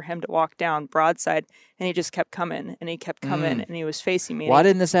waiting for him to walk down broadside. And he just kept coming and he kept coming and he was facing me. Why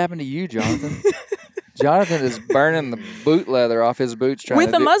didn't this happen to you, Jonathan? Jonathan is burning the boot leather off his boots.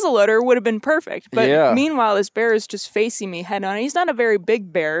 With a muzzleloader would have been perfect. But meanwhile, this bear is just facing me head on. He's not a very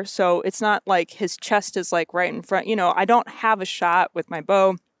big bear, so it's not like his chest is right in front. I don't have a shot with my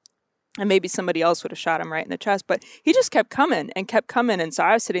bow. And maybe somebody else would have shot him right in the chest. But he just kept coming. And so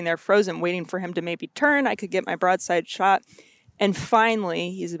I was sitting there frozen, waiting for him to maybe turn. I could get my broadside shot. And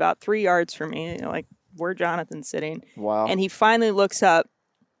finally, he's about 3 yards from me, where Jonathan's sitting. Wow. And he finally looks up.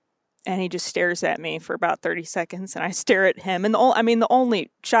 And he just stares at me for about 30 seconds, and I stare at him. And the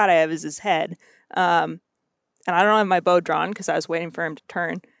only shot I have is his head. And I don't have my bow drawn because I was waiting for him to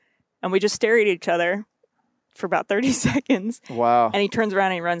turn. And we just stare at each other for about 30 seconds. Wow. And he turns around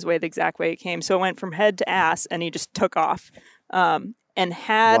and he runs away the exact way he came. So it went from head to ass, and he just took off. And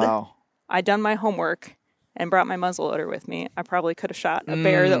had I done my homework and brought my muzzleloader with me, I probably could have shot a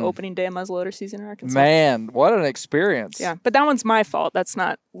bear the opening day of muzzleloader season in Arkansas. Man, what an experience. Yeah, but that one's my fault. That's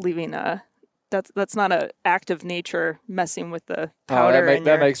not leaving that's not an act of nature messing with the powder.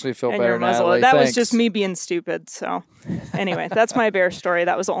 That makes me feel better, Natalie. That was just me being stupid. So anyway, that's my bear story.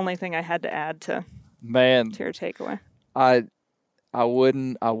 That was the only thing I had to add to your takeaway. I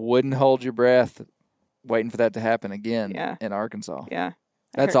wouldn't hold your breath waiting for that to happen again in Arkansas. Yeah.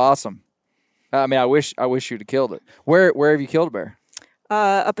 That's awesome. I mean, I wish you'd have killed it. Where have you killed a bear?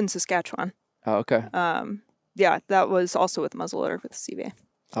 Up in Saskatchewan. Oh, okay. Yeah, that was also with muzzleloader with the CVA.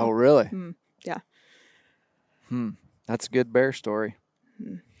 Oh, really? Yeah. That's a good bear story.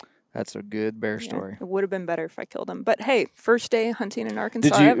 That's a good bear story. It would have been better if I killed him. But hey, first day hunting in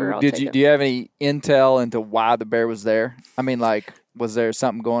Arkansas ever. Do you have any intel into why the bear was there? I mean, was there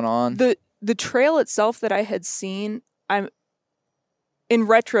something going on? The trail itself that I had seen, in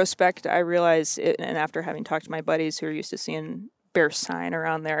retrospect, I realized it, and after having talked to my buddies who are used to seeing bear sign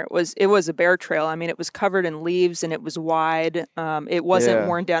around there, it was a bear trail. I mean, it was covered in leaves and it was wide. It wasn't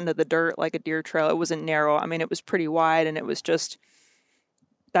worn down to the dirt like a deer trail. It wasn't narrow. I mean, it was pretty wide, and it was just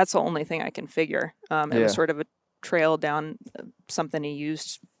that's the only thing I can figure. It Yeah. was sort of a trail down something he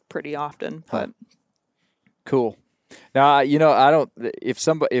used pretty often, but Cool. Now, I don't.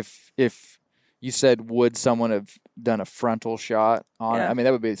 If you said would someone have done a frontal shot on it? Yeah. I mean,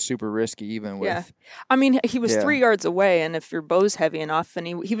 that would be super risky, even with. yeah. I mean, he was Yeah. 3 yards away, and if your bow's heavy enough, and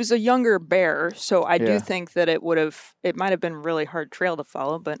he was a younger bear, so I Yeah. do think that it might have been a really hard trail to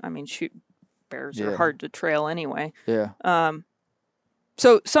follow. But I mean, shoot, bears Yeah. are hard to trail anyway. Yeah.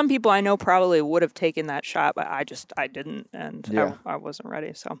 So some people I know probably would have taken that shot, but I didn't, and Yeah. I wasn't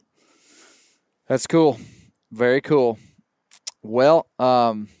ready. So That's cool. Very cool. Well,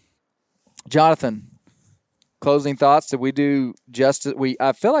 Jonathan, closing thoughts. Did we do justice?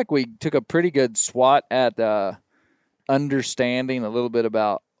 I feel like we took a pretty good swat at understanding a little bit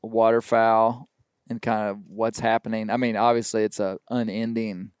about waterfowl and kind of what's happening. I mean, obviously it's a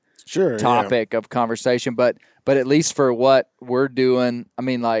unending Sure. topic of conversation, but at least for what we're doing, I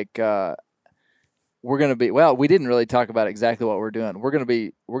mean, like we're going to be, well, we didn't really talk about exactly what we're doing. We're going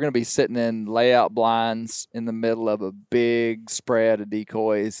to be sitting in layout blinds in the middle of a big spread of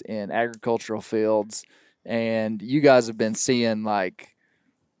decoys in agricultural fields, and you guys have been seeing like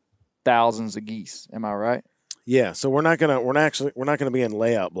thousands of geese. Am I right? Yeah. So we're not gonna be in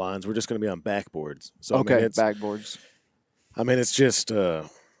layout blinds. We're just gonna be on backboards. So Okay, I mean, backboards. I mean, it's just.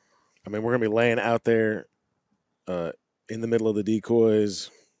 I mean, we're gonna be laying out there, in the middle of the decoys.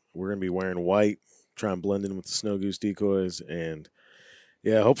 We're gonna be wearing white, try and blend in with the snow goose decoys, and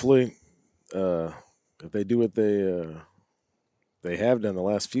yeah, hopefully, if they do what they have done the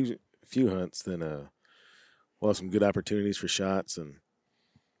last few hunts, then we'll have some good opportunities for shots. And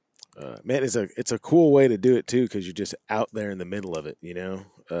man, it's a cool way to do it too, because you're just out there in the middle of it, you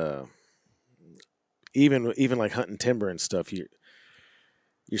know. Even like hunting timber and stuff,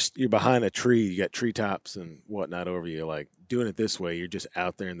 you're behind a tree, you got treetops and whatnot over you. Like doing it this way, you're just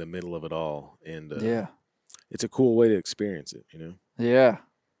out there in the middle of it all, and Yeah. it's a cool way to experience it, you know. Yeah,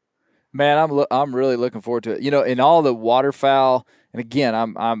 man, I'm really looking forward to it. You know, in all the waterfowl, and again,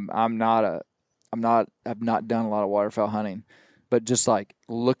 I've not done a lot of waterfowl hunting, but just like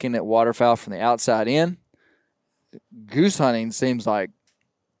looking at waterfowl from the outside in, goose hunting seems like,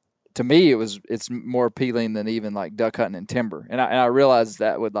 to me, it's more appealing than even like duck hunting and timber. And I realize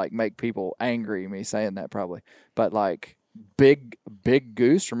that would like make people angry, me saying that probably, but like big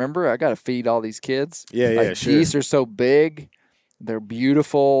goose. Remember, I got to feed all these kids. Yeah, like, yeah, sure. Geese are so big, they're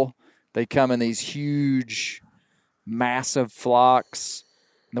beautiful. They come in these huge, massive flocks.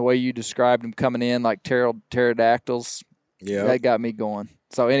 The way you described them coming in like pterodactyls, Yeah, that got me going.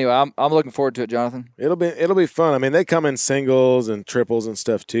 So anyway, I'm looking forward to it, Jonathan. it'll be fun. I mean, they come in singles and triples and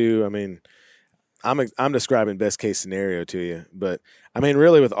stuff too. I mean, I'm describing best case scenario to you, but I mean,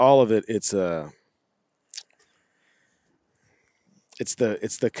 really, with all of it, it's the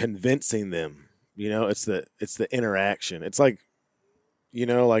convincing them. You know, it's the interaction. It's like, you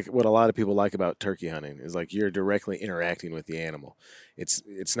know, like what a lot of people like about turkey hunting is like you're directly interacting with the animal.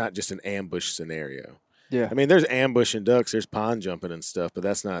 It's not just an ambush scenario. Yeah. I mean, there's ambushing ducks, there's pond jumping and stuff, but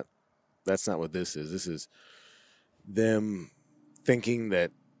that's not what this is. This is them thinking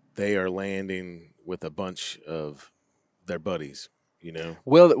that they are landing with a bunch of their buddies, you know.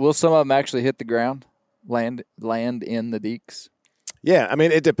 Will some of them actually hit the ground, land in the deeks? Yeah, I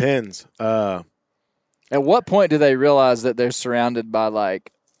mean, it depends. At what point do they realize that they're surrounded by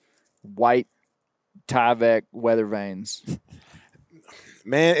like white Tyvek weather vanes?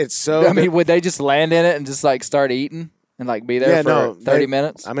 Man, it's so. I mean, would they just land in it and just like start eating and like be there for 30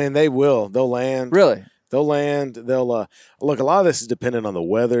 minutes? I mean, they will. They'll land. Really? They'll land. They'll look. A lot of this is dependent on the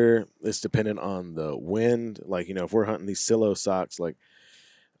weather. It's dependent on the wind. Like, you know, if we're hunting these silo socks, like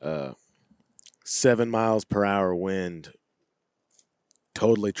 7 miles per hour wind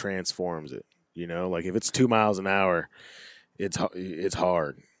totally transforms it. You know, like if it's 2 miles an hour, it's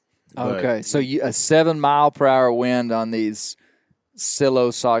hard. Okay, so a 7 mile per hour wind on these silo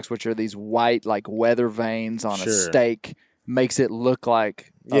socks, which are these white like weather vanes on a Sure. stake, makes it look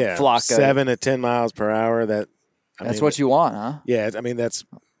like a flock of 7 to 10 miles per hour. That's what you want, huh? Yeah, I mean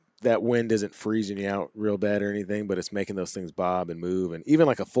that wind isn't freezing you out real bad or anything, but it's making those things bob and move, and even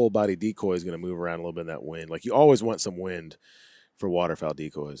like a full body decoy is going to move around a little bit in that wind. Like you always want some wind for waterfowl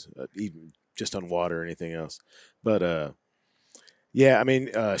decoys, even just on water or anything else. But yeah, I mean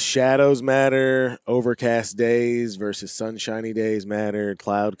shadows matter, overcast days versus sunshiny days matter,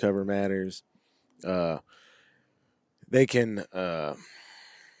 cloud cover matters. They can.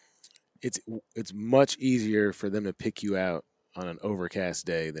 It's much easier for them to pick you out on an overcast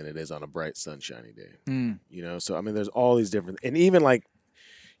day than it is on a bright sunshiny day. Mm. You know, so I mean, there's all these different, and even like,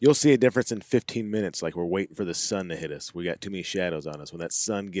 you'll see a difference in 15 minutes. Like we're waiting for the sun to hit us. We got too many shadows on us. When that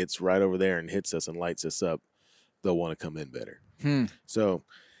sun gets right over there and hits us and lights us up, they'll want to come in better. So,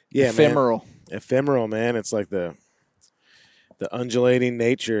 yeah, ephemeral. Ephemeral, man. It's like the undulating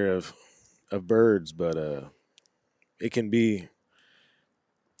nature of birds, but it can be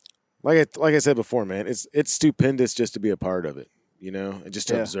like I said before, man. It's stupendous just to be a part of it, and just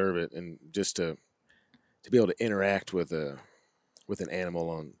to observe it, and just to be able to interact with an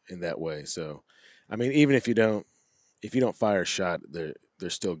animal in that way. So, I mean, even if you don't fire a shot,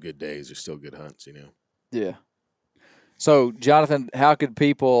 there's still good days. There's still good hunts, Yeah. So, Jonathan, how could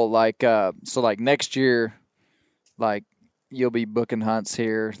people like next year, like you'll be booking hunts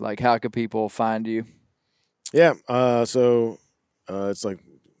here? Like, how could people find you? Yeah. So it's like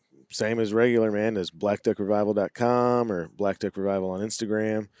same as regular, man. There's blackduckrevival.com or Black Duck Revival on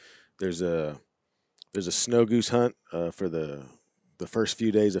Instagram. There's a snow goose hunt for the first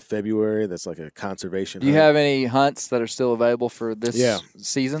few days of February. That's like a conservation Do you hunt. have any hunts that are still available for this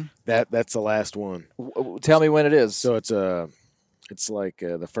season? That's the last one. Tell me when it is. So it's like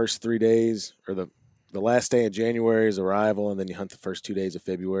the first 3 days, or the last day of January is arrival, and then you hunt the first 2 days of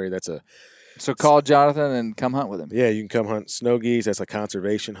February. So call Jonathan and come hunt with him. Yeah, you can come hunt snow geese. That's a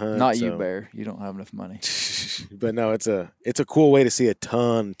conservation hunt. Not you, Bear. You don't have enough money. But no, it's a cool way to see a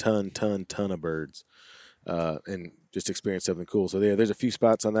ton of birds, and just experience something cool. So there's a few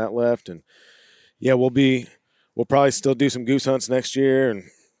spots on that left, and yeah, we'll probably still do some goose hunts next year, and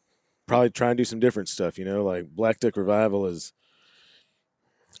probably try and do some different stuff. Like Black Duck Revival is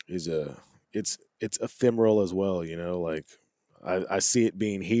it's ephemeral as well. Like I see it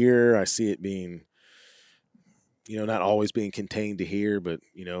being here. I see it being, not always being contained to here, but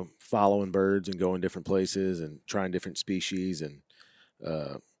following birds and going different places and trying different species, and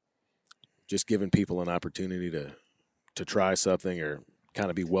just giving people an opportunity to try something, or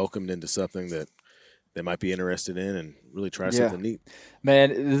kind of be welcomed into something that they might be interested in, and really try something neat. Man,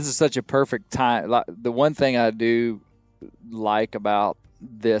 this is such a perfect time. Like, the one thing I do like about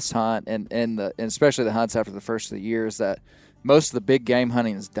this hunt and especially the hunts after the first of the year is that most of the big game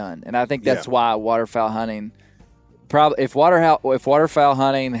hunting is done. And I think that's why waterfowl hunting probably, if waterfowl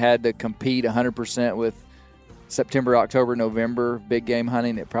hunting had to compete 100% with September, October, November big game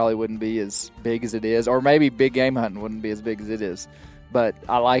hunting, it probably wouldn't be as big as it is, or maybe big game hunting wouldn't be as big as it is. But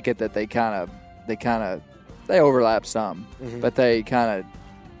I like it that they overlap some, but they kind of,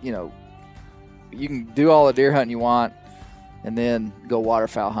 you can do all the deer hunting you want and then go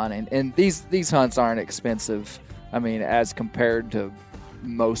waterfowl hunting. And these hunts aren't expensive, I mean, as compared to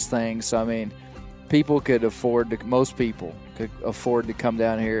most things. So, I mean, most people could afford to come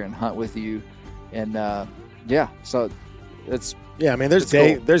down here and hunt with you. And, so it's – yeah, I mean, there's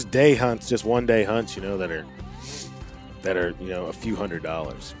day hunts, just one day hunts, that are a few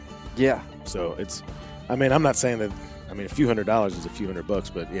 $100s. Yeah. So it's – I mean, I'm not saying that – I mean, a few $100s is a few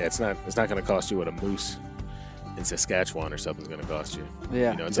 $100, but, yeah, it's not going to cost you what a moose in Saskatchewan or something's going to cost you.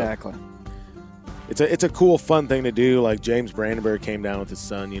 Yeah, exactly. It's a cool, fun thing to do. Like James Brandenburg came down with his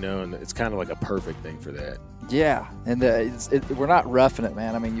son, and it's kind of like a perfect thing for that. Yeah, and we're not roughing it,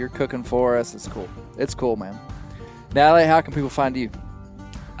 man. I mean, you're cooking for us. It's cool. It's cool, man. Natalie, how can people find you?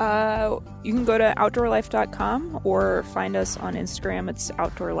 You can go to outdoorlife.com or find us on Instagram. It's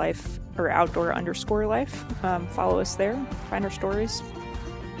outdoorlife or outdoor_life. Follow us there. Find our stories.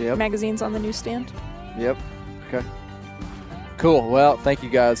 Yep. Magazines on the newsstand. Yep. Okay. Cool. Well, thank you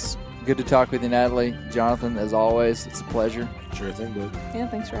guys. Good to talk with you, Natalie. Jonathan, as always, it's a pleasure. Sure thing, bud. Yeah,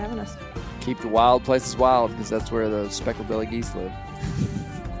 thanks for having us. Keep the wild places wild, because that's where the speckled belly geese live.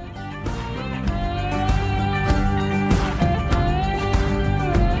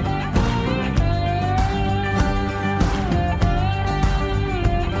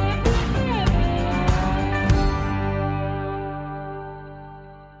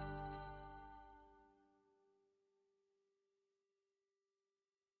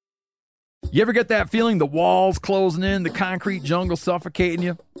 You ever get that feeling the walls closing in, the concrete jungle suffocating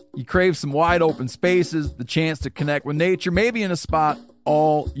you? You crave some wide open spaces, the chance to connect with nature, maybe in a spot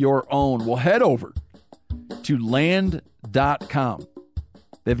all your own. Well, head over to land.com.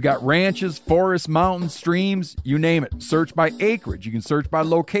 They've got ranches, forests, mountains, streams, you name it. Search by acreage. You can search by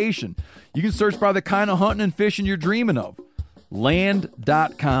location. You can search by the kind of hunting and fishing you're dreaming of.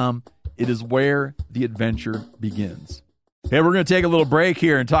 Land.com. It is where the adventure begins. Hey, we're going to take a little break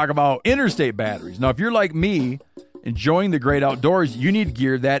here and talk about Interstate batteries. Now, if you're like me, enjoying the great outdoors, you need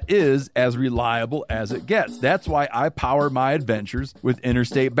gear that is as reliable as it gets. That's why I power my adventures with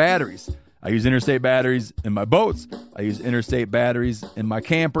Interstate batteries. I use Interstate batteries in my boats. I use Interstate batteries in my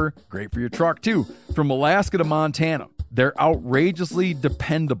camper. Great for your truck, too. From Alaska to Montana, They're outrageously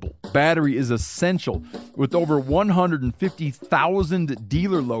dependable. Battery is essential. With over 150,000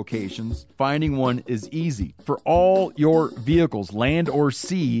 dealer locations, finding one is easy. For all your vehicles, land or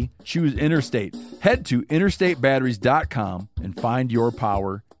sea, choose Interstate. Head to interstatebatteries.com and find your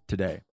power today.